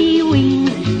leafy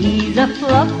wings, he's a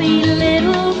fluffy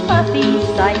little puffy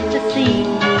sight to see.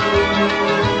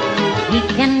 He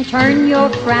can turn your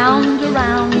frowns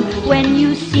around when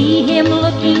you see him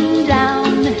looking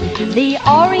down, the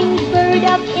orange bird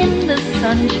up in the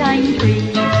sunshine tree.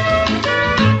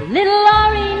 Little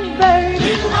orange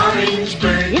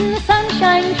bird in the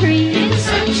sunshine tree. in the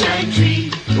sunshine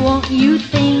tree. Won't you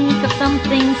think of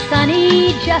something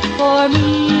sunny just for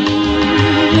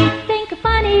me? Think a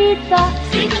funny thought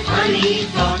Think a funny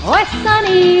thought or a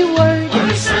sunny word or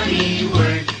a sunny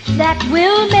word that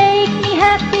will make me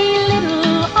happy,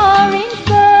 little orange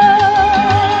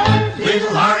bird.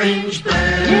 little orange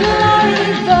bird Little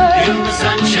orange bird in the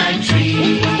sunshine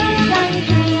tree. sunshine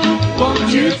tree. Won't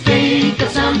you think of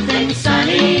something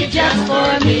sunny just for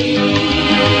me?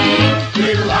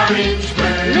 Little orange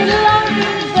bird Little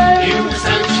orange bird in the